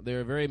 Yeah, they're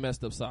a very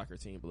messed up soccer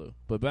team, Blue.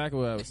 But back to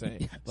what I was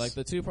saying, like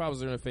the two problems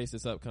they're going to face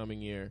this upcoming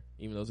year,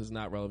 even though this is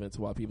not relevant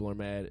to why people are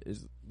mad,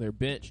 is their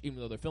bench. Even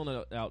though they're filling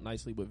it out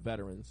nicely with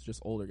veterans,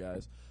 just older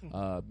guys,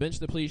 bench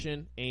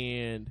depletion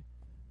and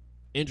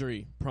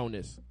injury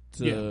proneness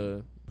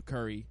to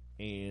Curry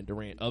and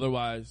Durant.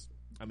 Otherwise,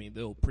 I mean,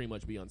 they'll pretty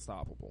much be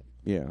unstoppable.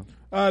 Yeah,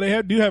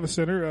 They do have a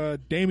center,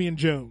 Damian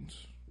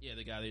Jones. Yeah,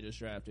 the guy they just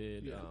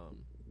drafted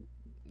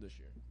this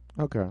year.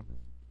 okay.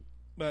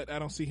 But I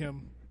don't see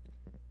him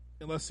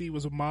unless he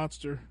was a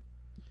monster.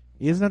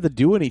 He doesn't have to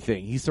do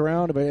anything. He's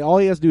surrounded by all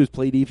he has to do is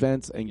play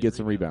defense and get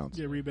some rebounds.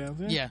 Yeah,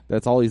 rebounds. Yeah.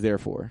 That's all he's there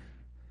for.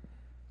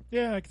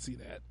 Yeah, I can see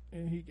that.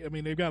 And I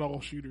mean, they've got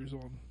all shooters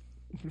on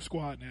their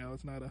squad now.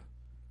 It's not a.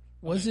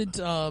 Was it?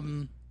 Are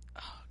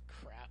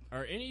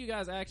any of you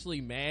guys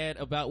actually mad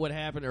about what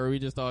happened, or are we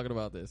just talking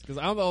about this? Because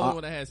I'm the only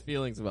one that has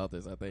feelings about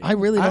this, I think. I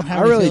really don't have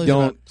I any really feelings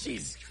don't. about-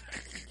 Jesus.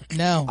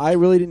 No. I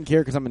really didn't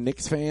care because I'm a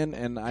Knicks fan,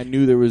 and I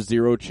knew there was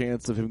zero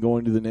chance of him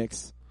going to the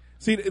Knicks.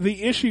 See,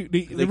 the issue,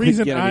 the couldn't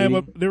reason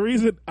get the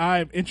reason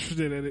I'm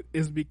interested in it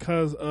is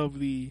because of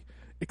the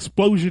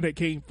explosion that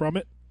came from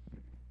it,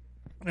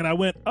 and I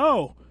went,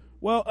 oh,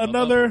 well,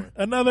 another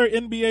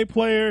NBA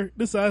player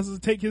decides to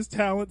take his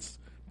talents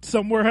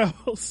somewhere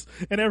else,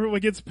 and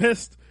everyone gets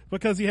pissed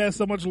because he has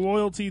so much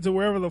loyalty to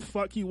wherever the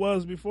fuck he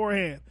was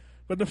beforehand.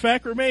 But the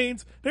fact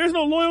remains, there's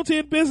no loyalty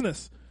in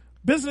business.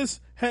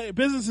 Business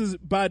is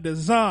by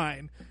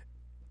design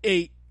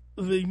the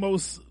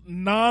most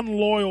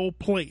non-loyal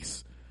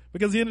place.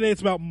 Because at the end of the day,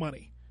 it's about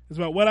money. It's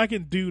about what I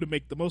can do to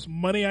make the most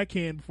money I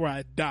can before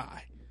I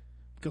die.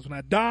 Because when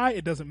I die,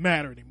 it doesn't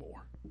matter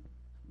anymore.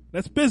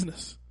 That's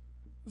business.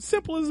 As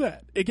simple as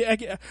that.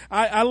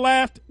 I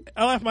laughed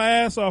my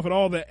ass off at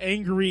all the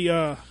angry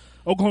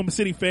Oklahoma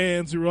City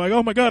fans who were like,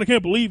 "Oh my God, I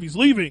can't believe he's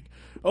leaving.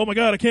 Oh my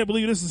God, I can't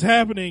believe this is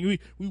happening.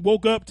 We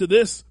woke up to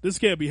this. This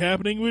can't be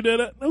happening. We did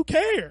it. Who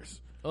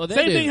cares?" Well,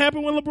 Same thing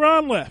happened when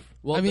LeBron left.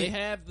 Well, I mean, they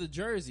have the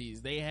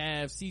jerseys. They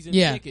have season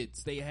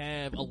tickets. They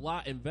have a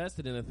lot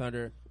invested in the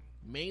Thunder,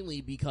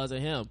 mainly because of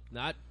him.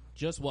 Not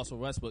just Russell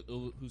Westbrook,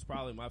 who's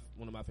probably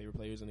one of my favorite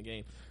players in the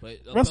game. But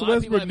Russell lot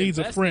of people Westbrook have needs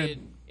a invested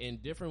friend. in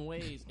different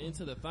ways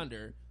into the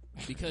Thunder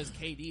because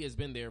KD has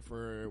been there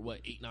for,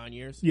 8-9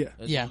 years? Yeah.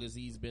 As long as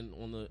he's been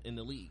in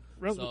the league.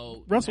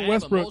 So Russell you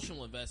have Westbrook,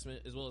 emotional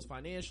investment as well as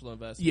financial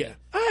investment. Yeah,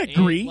 I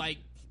agree. And,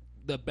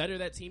 the better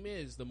that team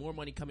is, the more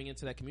money coming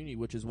into that community,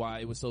 which is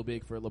why it was so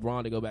big for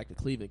LeBron to go back to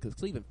Cleveland, because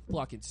Cleveland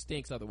fucking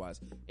stinks otherwise.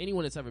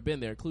 Anyone that's ever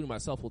been there, including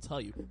myself, will tell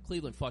you,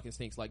 Cleveland fucking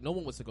stinks. Like, no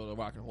one wants to go to the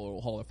Rock and Roll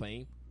Hall of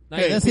Fame.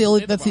 Hey, that's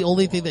the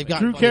only thing they've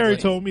got. Drew Carey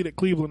told me that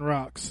Cleveland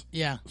rocks.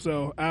 Yeah.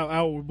 So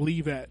I will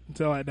believe that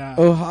until I die.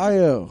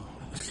 Ohio.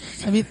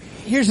 I mean,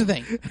 here's the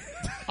thing.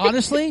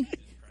 Honestly,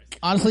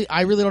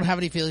 I really don't have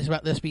any feelings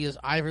about this because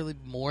I've really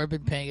more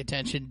been paying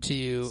attention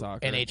to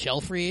Soccer.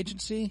 NHL free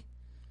agency.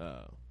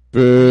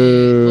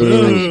 Boo.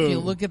 If you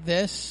look at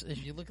this,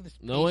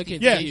 no one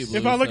can Yeah, see you, Blue,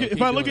 if I look so at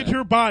keep I look doing at that.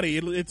 your body,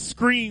 it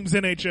screams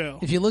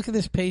NHL. if you look at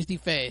this pasty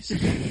face,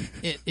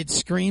 it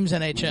screams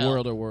NHL.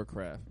 World of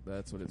Warcraft.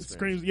 That's what it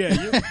Screams,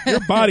 yeah.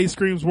 Your body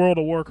screams World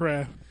of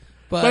Warcraft.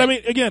 But I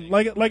mean, again,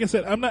 like I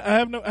said,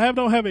 I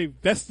don't have a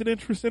vested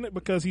interest in it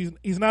because he's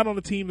not on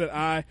the team that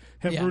I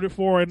have rooted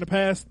for in the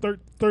past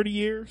 30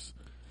 years.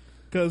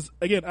 Because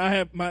again, I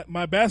have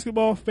my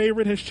basketball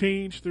favorite has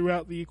changed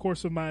throughout the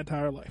course of my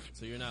entire life.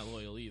 So you're not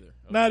loyal either.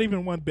 Okay. Not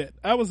even one bit.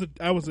 I was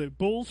a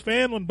Bulls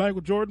fan when Michael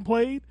Jordan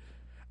played.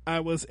 I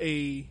was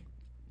a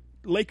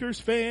Lakers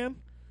fan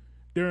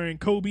during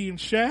Kobe and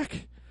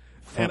Shaq,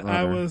 and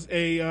I was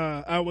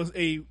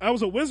a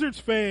Wizards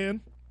fan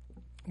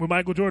when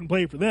Michael Jordan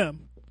played for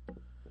them.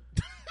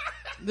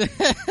 And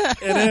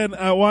then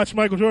I watched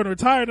Michael Jordan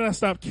retire, and I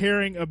stopped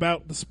caring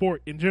about the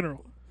sport in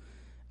general.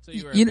 So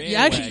you were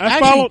I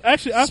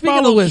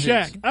followed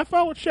Wizards. Shaq. I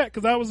followed Shaq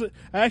because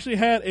I actually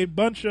had a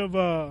bunch of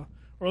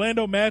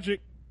Orlando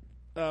Magic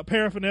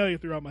paraphernalia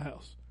throughout my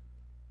house.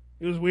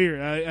 It was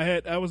weird.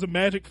 I was a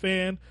Magic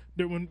fan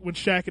when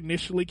Shaq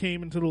initially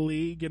came into the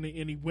league and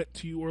he went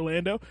to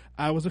Orlando.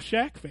 I was a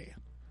Shaq fan.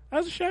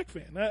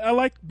 I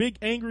like big,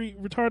 angry,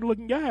 retarded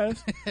looking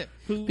guys.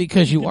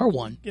 Because you are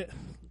one. Yeah.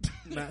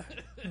 Nah.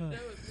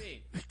 That was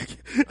me.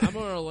 I'm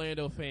an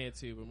Orlando fan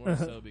too, but more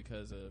so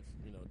because of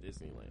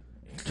Disneyland.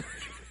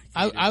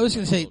 I was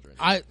going to say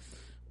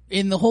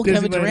in the whole Disneyland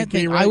Kevin Durant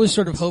thing, right? I was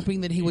sort of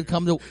hoping that he would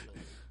come to.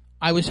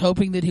 I was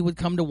hoping that he would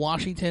come to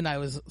Washington. I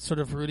was sort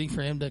of rooting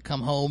for him to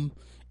come home,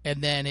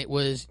 and then it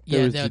was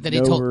then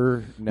he told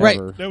never. Right.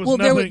 There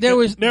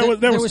was there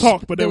was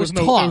talk, but there was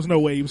no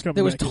way he was coming.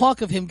 There was back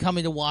talk of him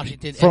coming to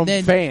Washington from and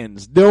then,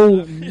 fans. No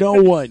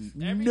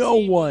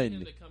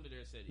one.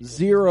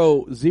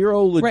 Zero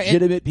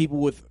legitimate people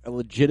with a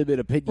legitimate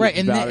opinion. Right,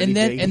 and about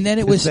then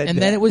it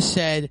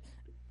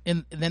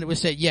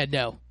was said, yeah,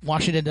 no,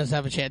 Washington doesn't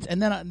have a chance,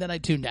 and then I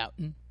tuned out.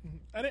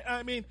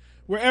 I mean,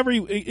 wherever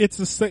it's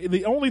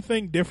the only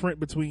thing different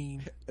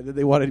between. And then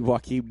they wanted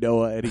Joakim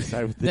Noah, and he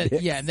signed with the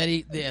Knicks. Yeah, and then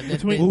he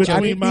between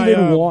I didn't my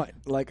even want.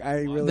 Like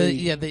I really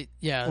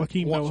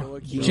Joakim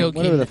Noah,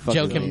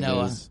 Joakim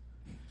Noah.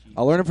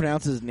 I'll learn to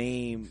pronounce his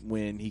name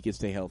when he can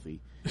stay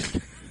healthy,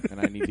 and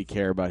I need to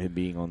care about him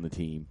being on the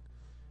team.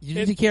 You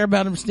need to care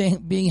about him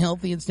being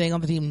healthy and staying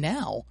on the team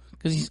now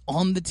because he's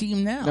on the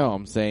team now. No,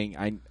 I'm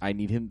saying I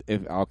need him.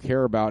 If I'll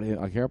care about him,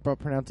 I'll care about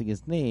pronouncing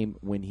his name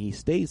when he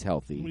stays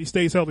healthy. When he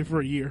stays healthy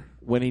for a year.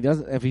 When he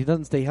doesn't, if he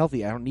doesn't stay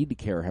healthy, I don't need to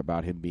care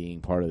about him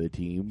being part of the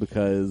team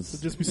because he'll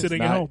just be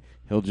sitting at home.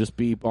 He'll just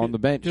be on the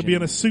bench. He'll be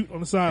in a suit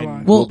on the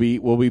sideline. We'll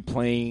be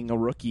playing a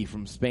rookie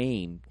from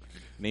Spain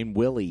named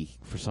Willie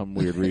for some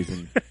weird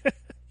reason.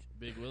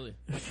 Big Willie.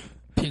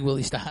 Big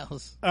Willie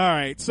Styles. All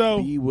right, so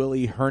B.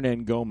 Willie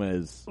Hernan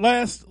Gomez.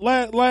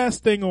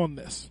 Last thing on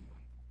this.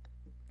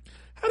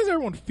 How does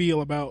everyone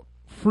feel about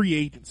free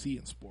agency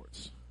in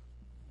sports?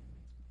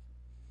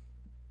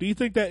 Do you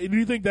think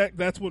that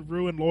that's what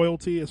ruined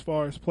loyalty as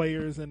far as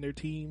players and their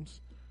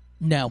teams?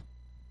 No.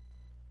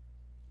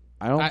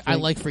 I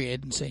like free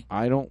agency.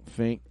 I don't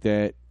think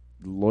that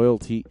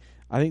loyalty.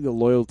 I think the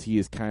loyalty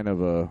is kind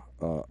of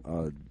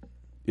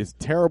it's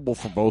terrible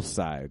for both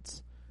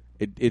sides.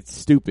 It's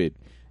stupid.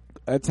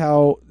 That's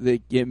how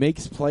it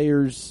makes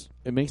players.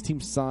 It makes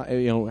teams.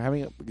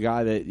 Having a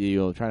guy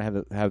that trying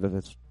to have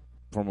that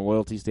from a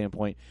loyalty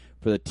standpoint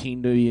for the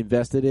team to be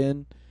invested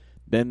in,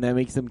 then that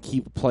makes them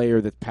keep a player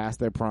that's past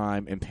their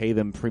prime and pay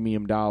them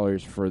premium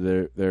dollars for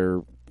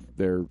their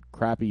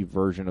crappy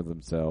version of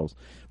themselves,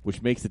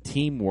 which makes the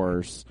team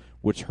worse,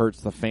 which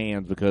hurts the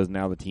fans because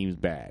now the team's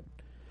bad.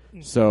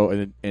 So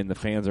and the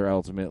fans are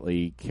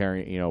ultimately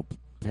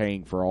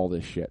paying for all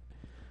this shit.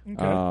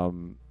 Okay.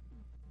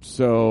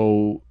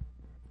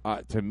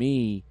 To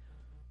me,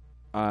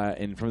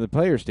 and from the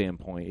player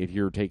standpoint, if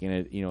you're taking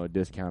a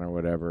discount or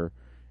whatever,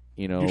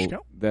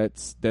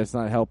 that's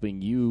not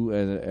helping you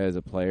as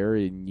a player,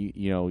 and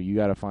you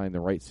got to find the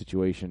right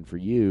situation for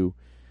you,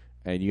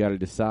 and you got to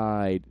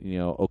decide,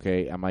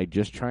 okay, am I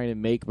just trying to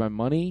make my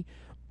money,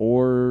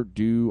 or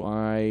do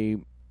I,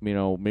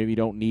 maybe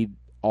don't need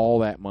all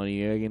that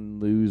money? I can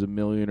lose $1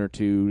 million or $2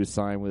 million to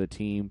sign with a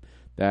team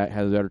that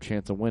has a better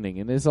chance of winning.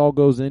 And this all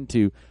goes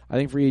into, I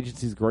think free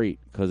agency is great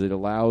because it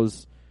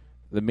allows,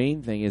 the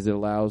main thing is it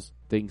allows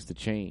things to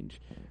change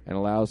and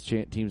allows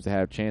teams to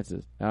have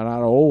chances. Now,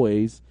 not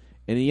always.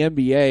 In the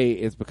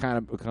NBA, it's kind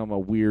of become a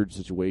weird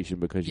situation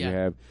because you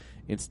have,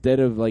 instead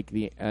of like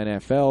the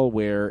NFL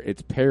where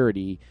it's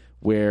parity,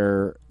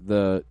 where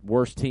the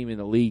worst team in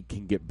the league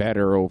can get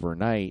better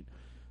overnight,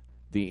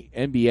 the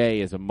NBA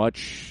is a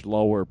much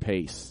slower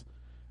pace.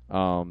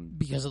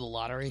 Because of the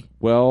lottery?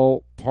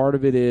 Well, part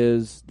of it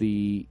is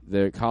the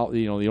you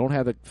don't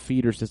have the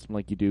feeder system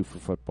like you do for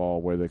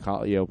football, where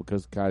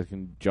because guys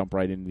can jump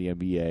right into the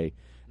NBA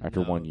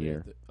after 1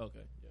 year.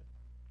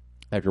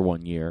 After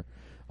 1 year,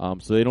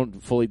 so they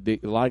don't fully.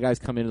 A lot of guys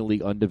come into the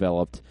league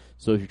undeveloped.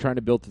 So if you're trying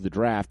to build through the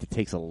draft, it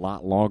takes a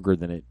lot longer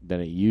than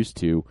it used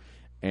to.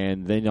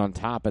 And then on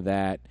top of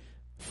that,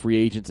 free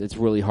agents, it's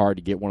really hard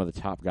to get one of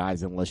the top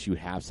guys unless you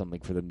have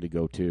something for them to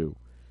go to.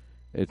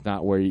 It's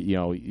not where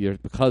you're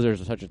because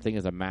there's such a thing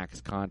as a max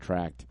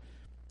contract.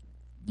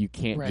 You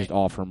can't just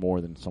offer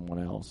more than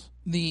someone else.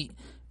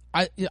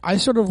 I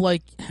sort of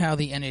like how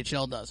the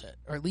NHL does it,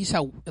 or at least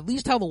how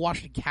the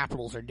Washington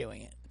Capitals are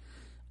doing it.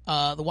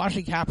 The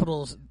Washington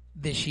Capitals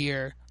this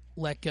year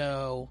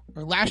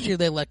last year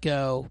they let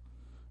go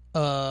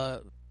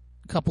a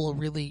couple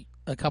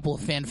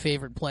of fan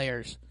favorite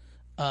players,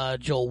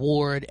 Joel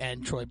Ward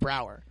and Troy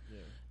Brouwer,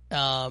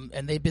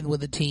 and they've been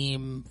with the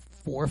team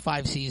 4 or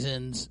 5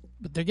 seasons.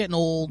 But they're getting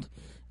old,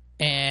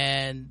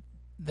 and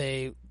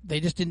they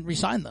just didn't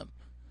re-sign them.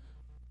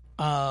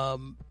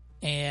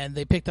 And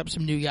they picked up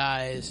some new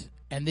guys,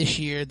 and this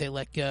year they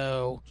let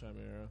go.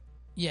 Chimera.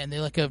 Yeah, and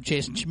they let go of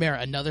Jason Chimera,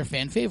 another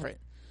fan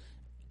favorite.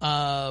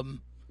 And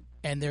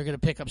they're going to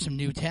pick up some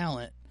new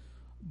talent,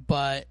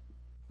 but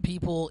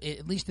people,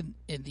 at least in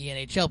the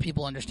NHL,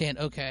 people understand,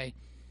 okay,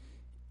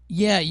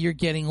 yeah, you're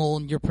getting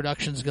old, your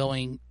production's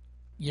going,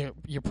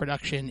 your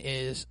production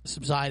is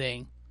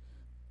subsiding,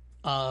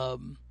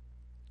 and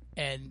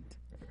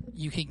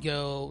you can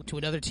go to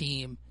another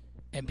team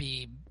and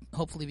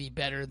hopefully be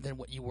better than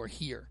what you were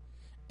here.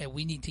 And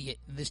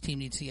this team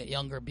needs to get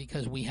younger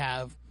because we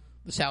have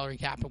the salary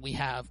cap and we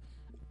have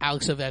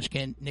Alex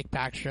Ovechkin, Nick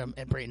Backstrom,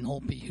 and Braden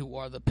Holtby, who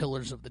are the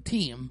pillars of the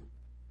team.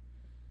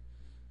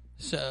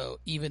 So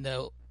even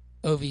though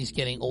Ovi's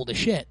getting old as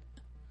shit,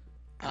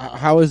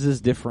 how is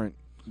this different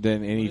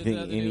than anything?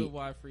 What does that do with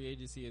why free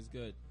agency is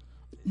good?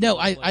 No,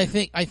 I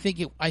think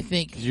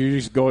you're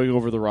just going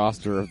over the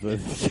roster of the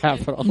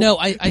Capitol. No,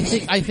 I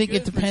think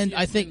it depends.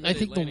 I think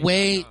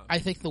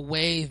the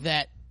way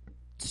that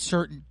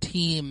certain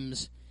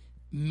teams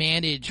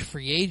manage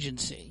free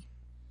agency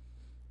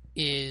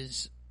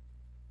is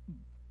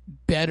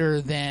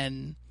better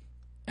than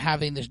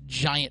having this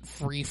giant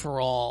free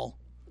for all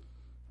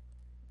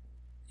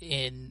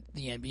in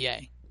the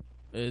NBA.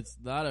 It's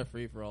not a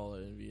free for all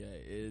in the NBA.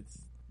 It's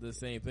the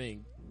same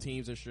thing.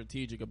 Teams are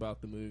strategic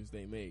about the moves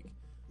they make.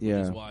 Yeah.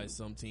 Which is why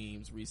some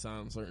teams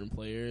re-sign certain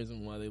players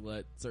and why they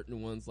let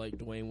certain ones like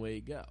Dwayne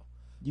Wade go.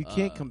 You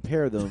can't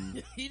compare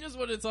them. He just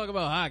wanted to talk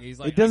about hockey. He's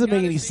like, it doesn't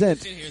make any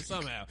sense. Here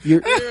somehow.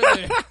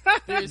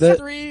 There's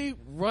 3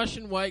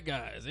 Russian white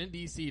guys in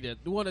DC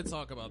that want to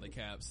talk about the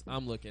Caps.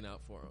 I'm looking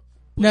out for them.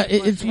 No,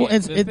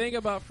 the thing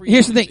about free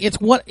here's the thing. Here's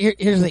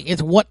the thing.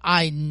 It's what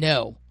I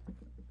know.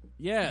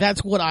 Yeah,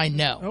 that's what I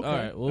know. Okay. All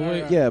right.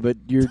 Well, yeah, but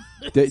you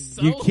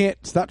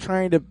can't stop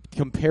trying to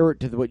compare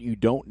it to what you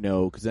don't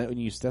know because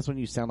that's when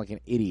you sound like an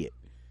idiot.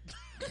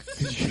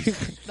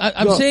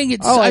 I'm saying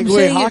it's. I like I'm the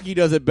way saying hockey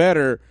does it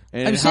better.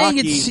 And I'm saying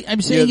hockey, it's.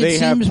 I'm saying they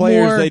have seems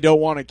players more, they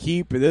don't want to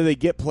keep, and then they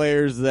get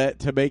players that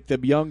to make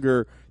them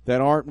younger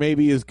that aren't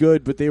maybe as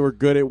good, but they were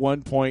good at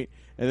one point,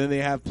 and then they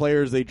have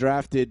players they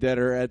drafted that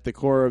are at the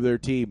core of their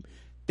team.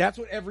 That's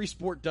what every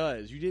sport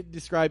does. You didn't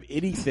describe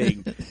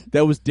anything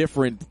that was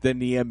different than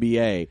the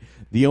NBA.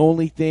 The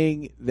only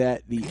thing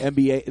that the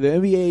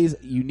NBA is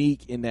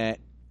unique in that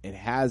it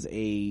has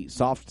a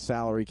soft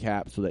salary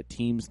cap so that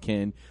teams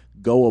can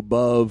go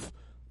above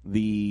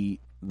the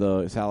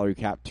salary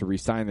cap to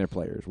re-sign their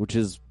players, which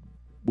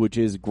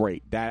is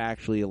great. That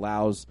actually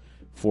allows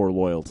for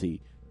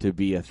loyalty to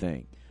be a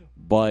thing.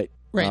 But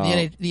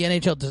right, the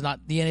NHL does not.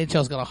 The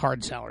NHL's got a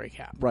hard salary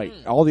cap. Right.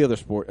 All the other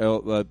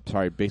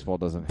baseball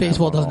doesn't.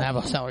 Baseball doesn't have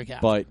a salary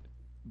cap. But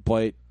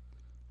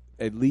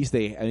at least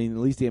the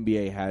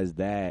NBA has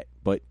that.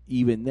 But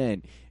even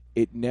then,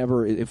 it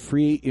never. If a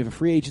free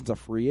agent's a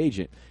free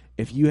agent,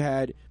 if you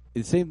had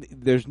the same,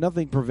 there's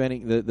nothing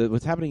preventing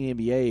what's happening in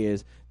the NBA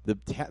is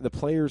the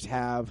players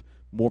have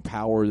more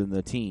power than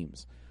the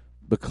teams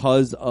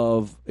because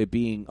of it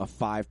being a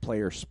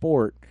 5-player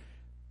sport.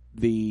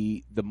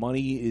 The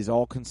money is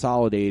all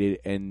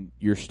consolidated, and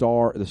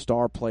the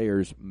star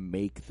players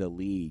make the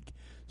league.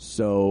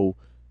 So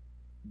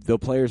the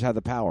players have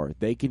the power;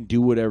 they can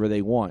do whatever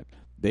they want.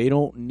 They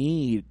don't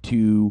need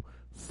to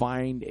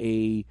find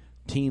a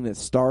team that's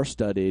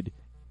star-studded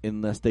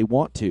unless they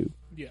want to.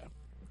 Yeah,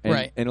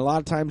 right. And a lot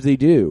of times they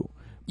do,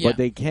 yeah. but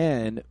they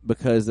can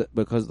because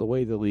the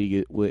way the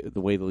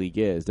league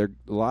is. A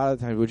lot of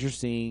times, what you're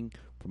seeing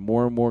from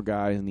more and more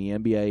guys in the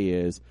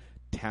NBA is.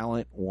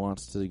 Talent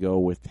wants to go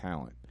with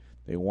talent.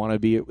 They want to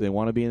be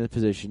in the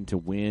position to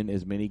win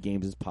as many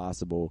games as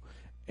possible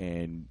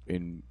and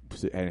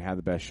have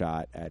the best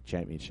shot at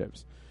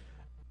championships.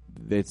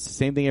 It's the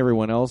same thing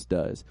everyone else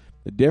does.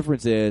 The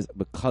difference is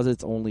because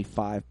it's only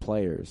 5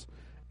 players,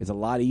 it's a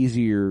lot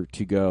easier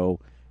to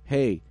go,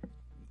 hey,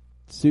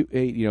 it's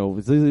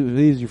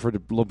easier for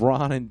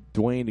LeBron and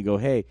Dwayne to go,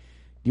 hey, do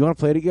you want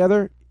to play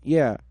together?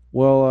 Yeah.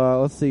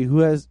 Well, let's see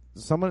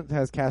someone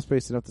has cap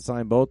space enough to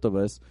sign both of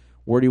us.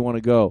 Where do you want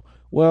to go?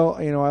 Well,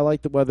 I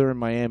like the weather in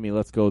Miami.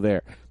 Let's go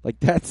there. Like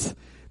that's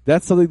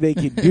something they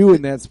can do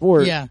in that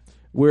sport. Yeah.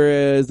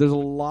 Whereas there's a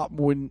lot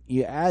when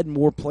you add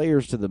more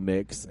players to the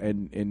mix,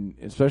 and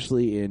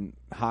especially in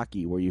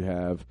hockey where you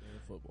have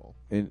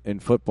in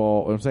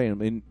football. I'm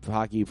saying in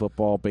hockey,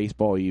 football,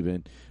 baseball,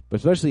 even, but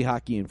especially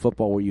hockey and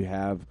football where you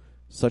have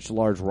such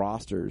large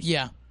rosters.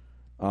 Yeah.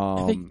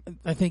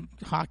 I think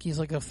hockey is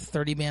like a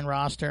 30-man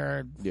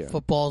roster. Yeah.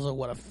 Football is a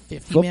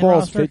 50-man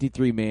roster? Football's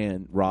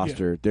 53-man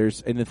roster. Yeah.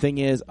 And the thing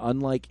is,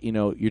 unlike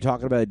you're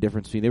talking about a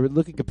difference between they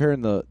were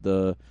comparing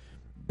the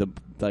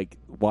like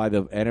why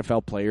the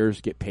NFL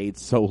players get paid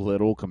so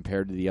little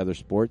compared to the other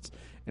sports,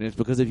 and it's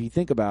because if you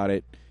think about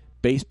it,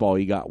 baseball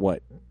you got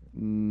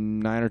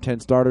 9 or 10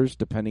 starters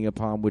depending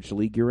upon which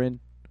league you're in.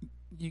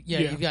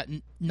 You've got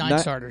 9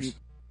 starters.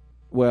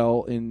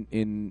 Well,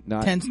 in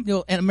not 10,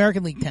 in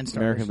American League 10 starters.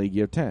 American League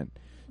you have 10.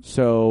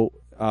 So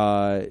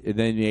and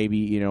then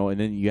maybe and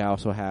then you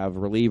also have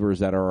relievers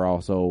that are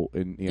also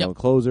in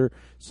closer.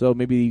 So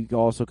maybe you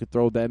also could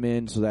throw them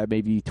in. So that may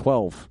be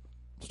 12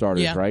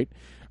 starters, right?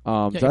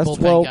 So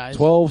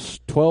that's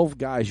 12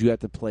 guys you have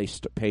to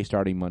pay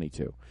starting money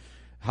to.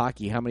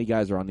 Hockey, how many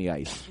guys are on the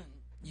ice?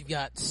 You've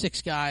got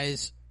 6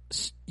 guys.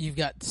 You've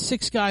got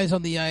 6 guys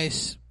on the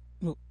ice.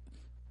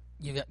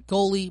 You've got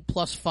goalie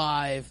plus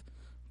 5,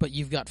 but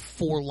you've got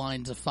 4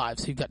 lines of 5,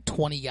 so you've got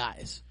 20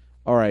 guys.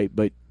 All right,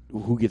 but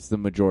who gets the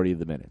majority of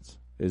the minutes?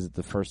 Is it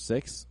the first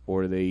 6,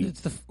 or are they?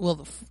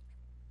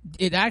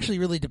 It actually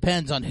really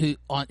depends on who.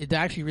 It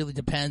actually really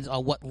depends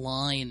on what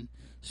line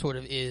sort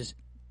of is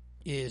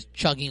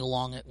chugging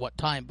along at what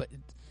time. But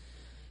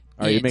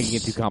you're making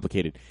it too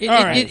complicated.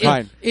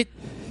 Fine.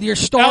 Your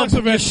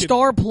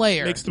star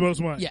player makes the most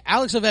money. Yeah,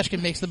 Alex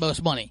Ovechkin makes the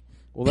most money.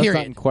 Well, that's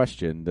not in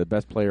question. The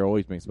best player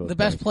always makes the most money. The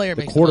best player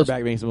makes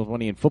quarterback makes the most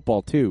money in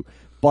football too.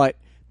 But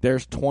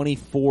there's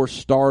 24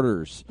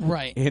 starters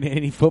in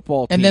any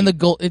football team. And then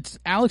it's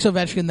Alex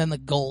Ovechkin, then the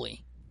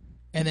goalie,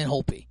 and then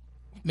Holtby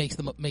make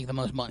the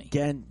most money.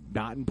 Again,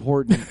 not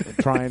important.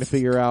 Trying to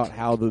figure out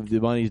how the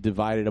money is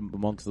divided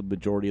amongst the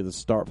majority of the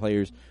star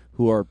players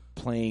who are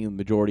playing the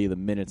majority of the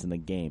minutes in the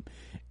game.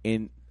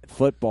 In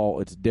football,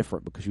 it's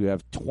different because you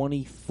have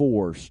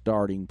 24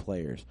 starting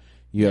players.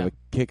 You have a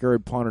kicker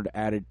and punter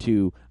added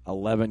to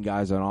 11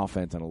 guys on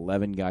offense and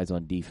 11 guys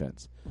on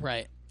defense.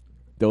 Right.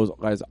 Those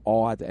guys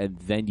all have to, and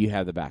then you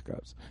have the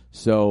backups.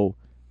 So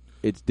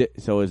it's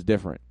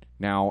different.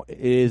 Now, it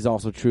is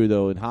also true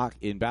though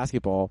in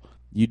basketball,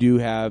 you do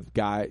have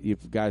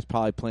guys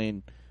probably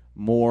playing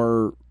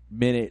more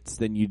minutes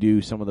than you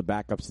do some of the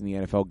backups in the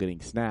NFL getting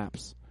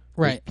snaps.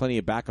 Right. There's plenty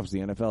of backups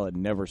in the NFL that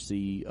never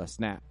see a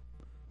snap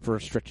for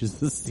stretches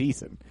of the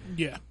season.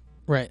 Yeah.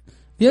 Right.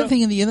 The other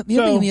thing in the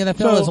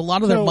NFL is a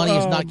lot of their money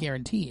is not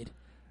guaranteed.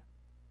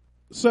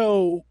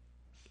 So,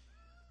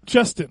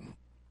 Justin,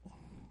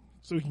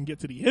 so we can get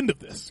to the end of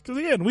this, because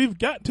again, we've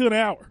got to an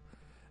hour,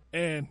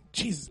 and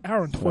Jesus,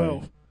 hour and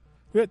 12.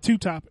 We had 2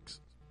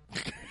 topics.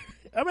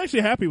 I'm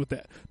actually happy with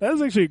that. That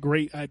was actually a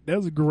great time.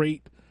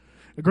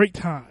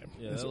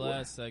 Yeah, that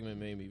last segment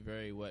made me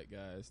very wet,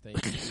 guys.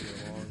 Thank you for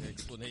your long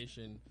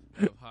explanation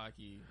of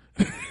hockey,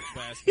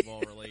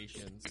 basketball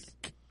relations.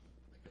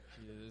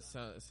 It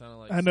sounded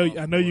like I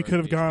know you could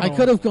have gone. I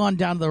could have gone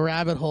down the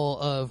rabbit hole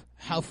of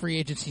how free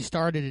agency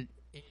started.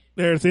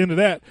 There's the end of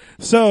that.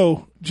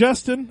 So,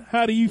 Justin,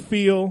 how do you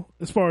feel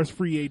as far as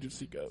free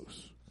agency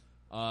goes?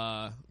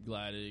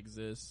 Glad it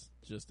exists,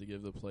 just to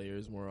give the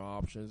players more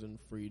options and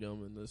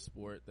freedom in the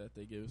sport that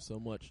they give so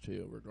much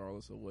to,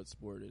 regardless of what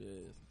sport it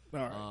is.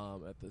 All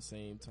right. At the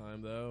same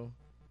time, though,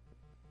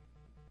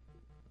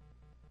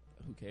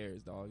 who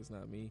cares, dog? It's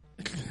not me.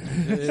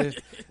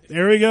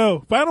 There we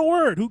go. Final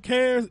word. Who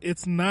cares?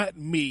 It's not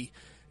me.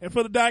 And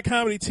for the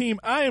 .comedy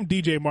team, I am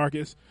DJ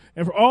Marcus.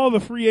 And for all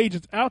the free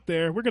agents out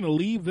there, we're going to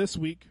leave this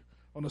week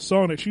on a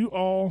song that you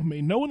all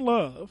may know and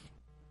love.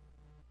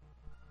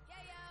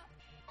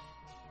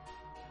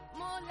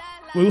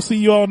 We'll see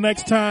you all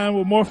next time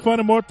with more fun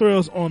and more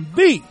thrills on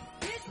the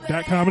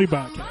 .comedy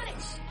podcast.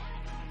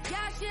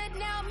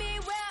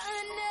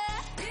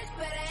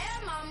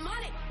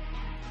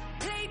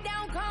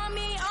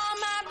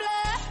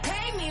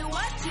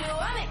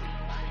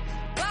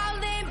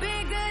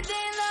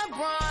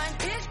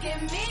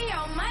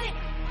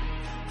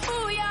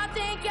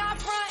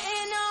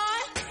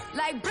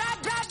 Like blah,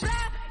 blah,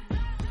 blah.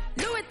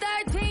 Louis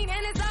 13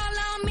 and it's all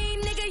on me,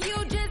 nigga,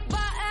 you just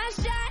bought a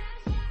shot.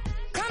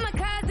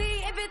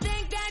 Kamikaze, if you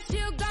think that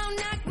you gon'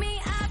 knock me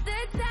off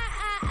the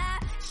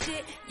top.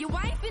 Shit, your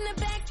wife in the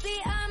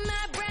backseat of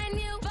my brand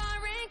new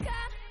foreign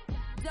car.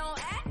 Don't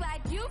act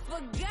like you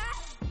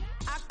forgot.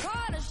 I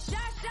called a shot.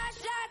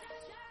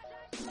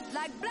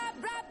 Like blah,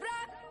 blah, blah.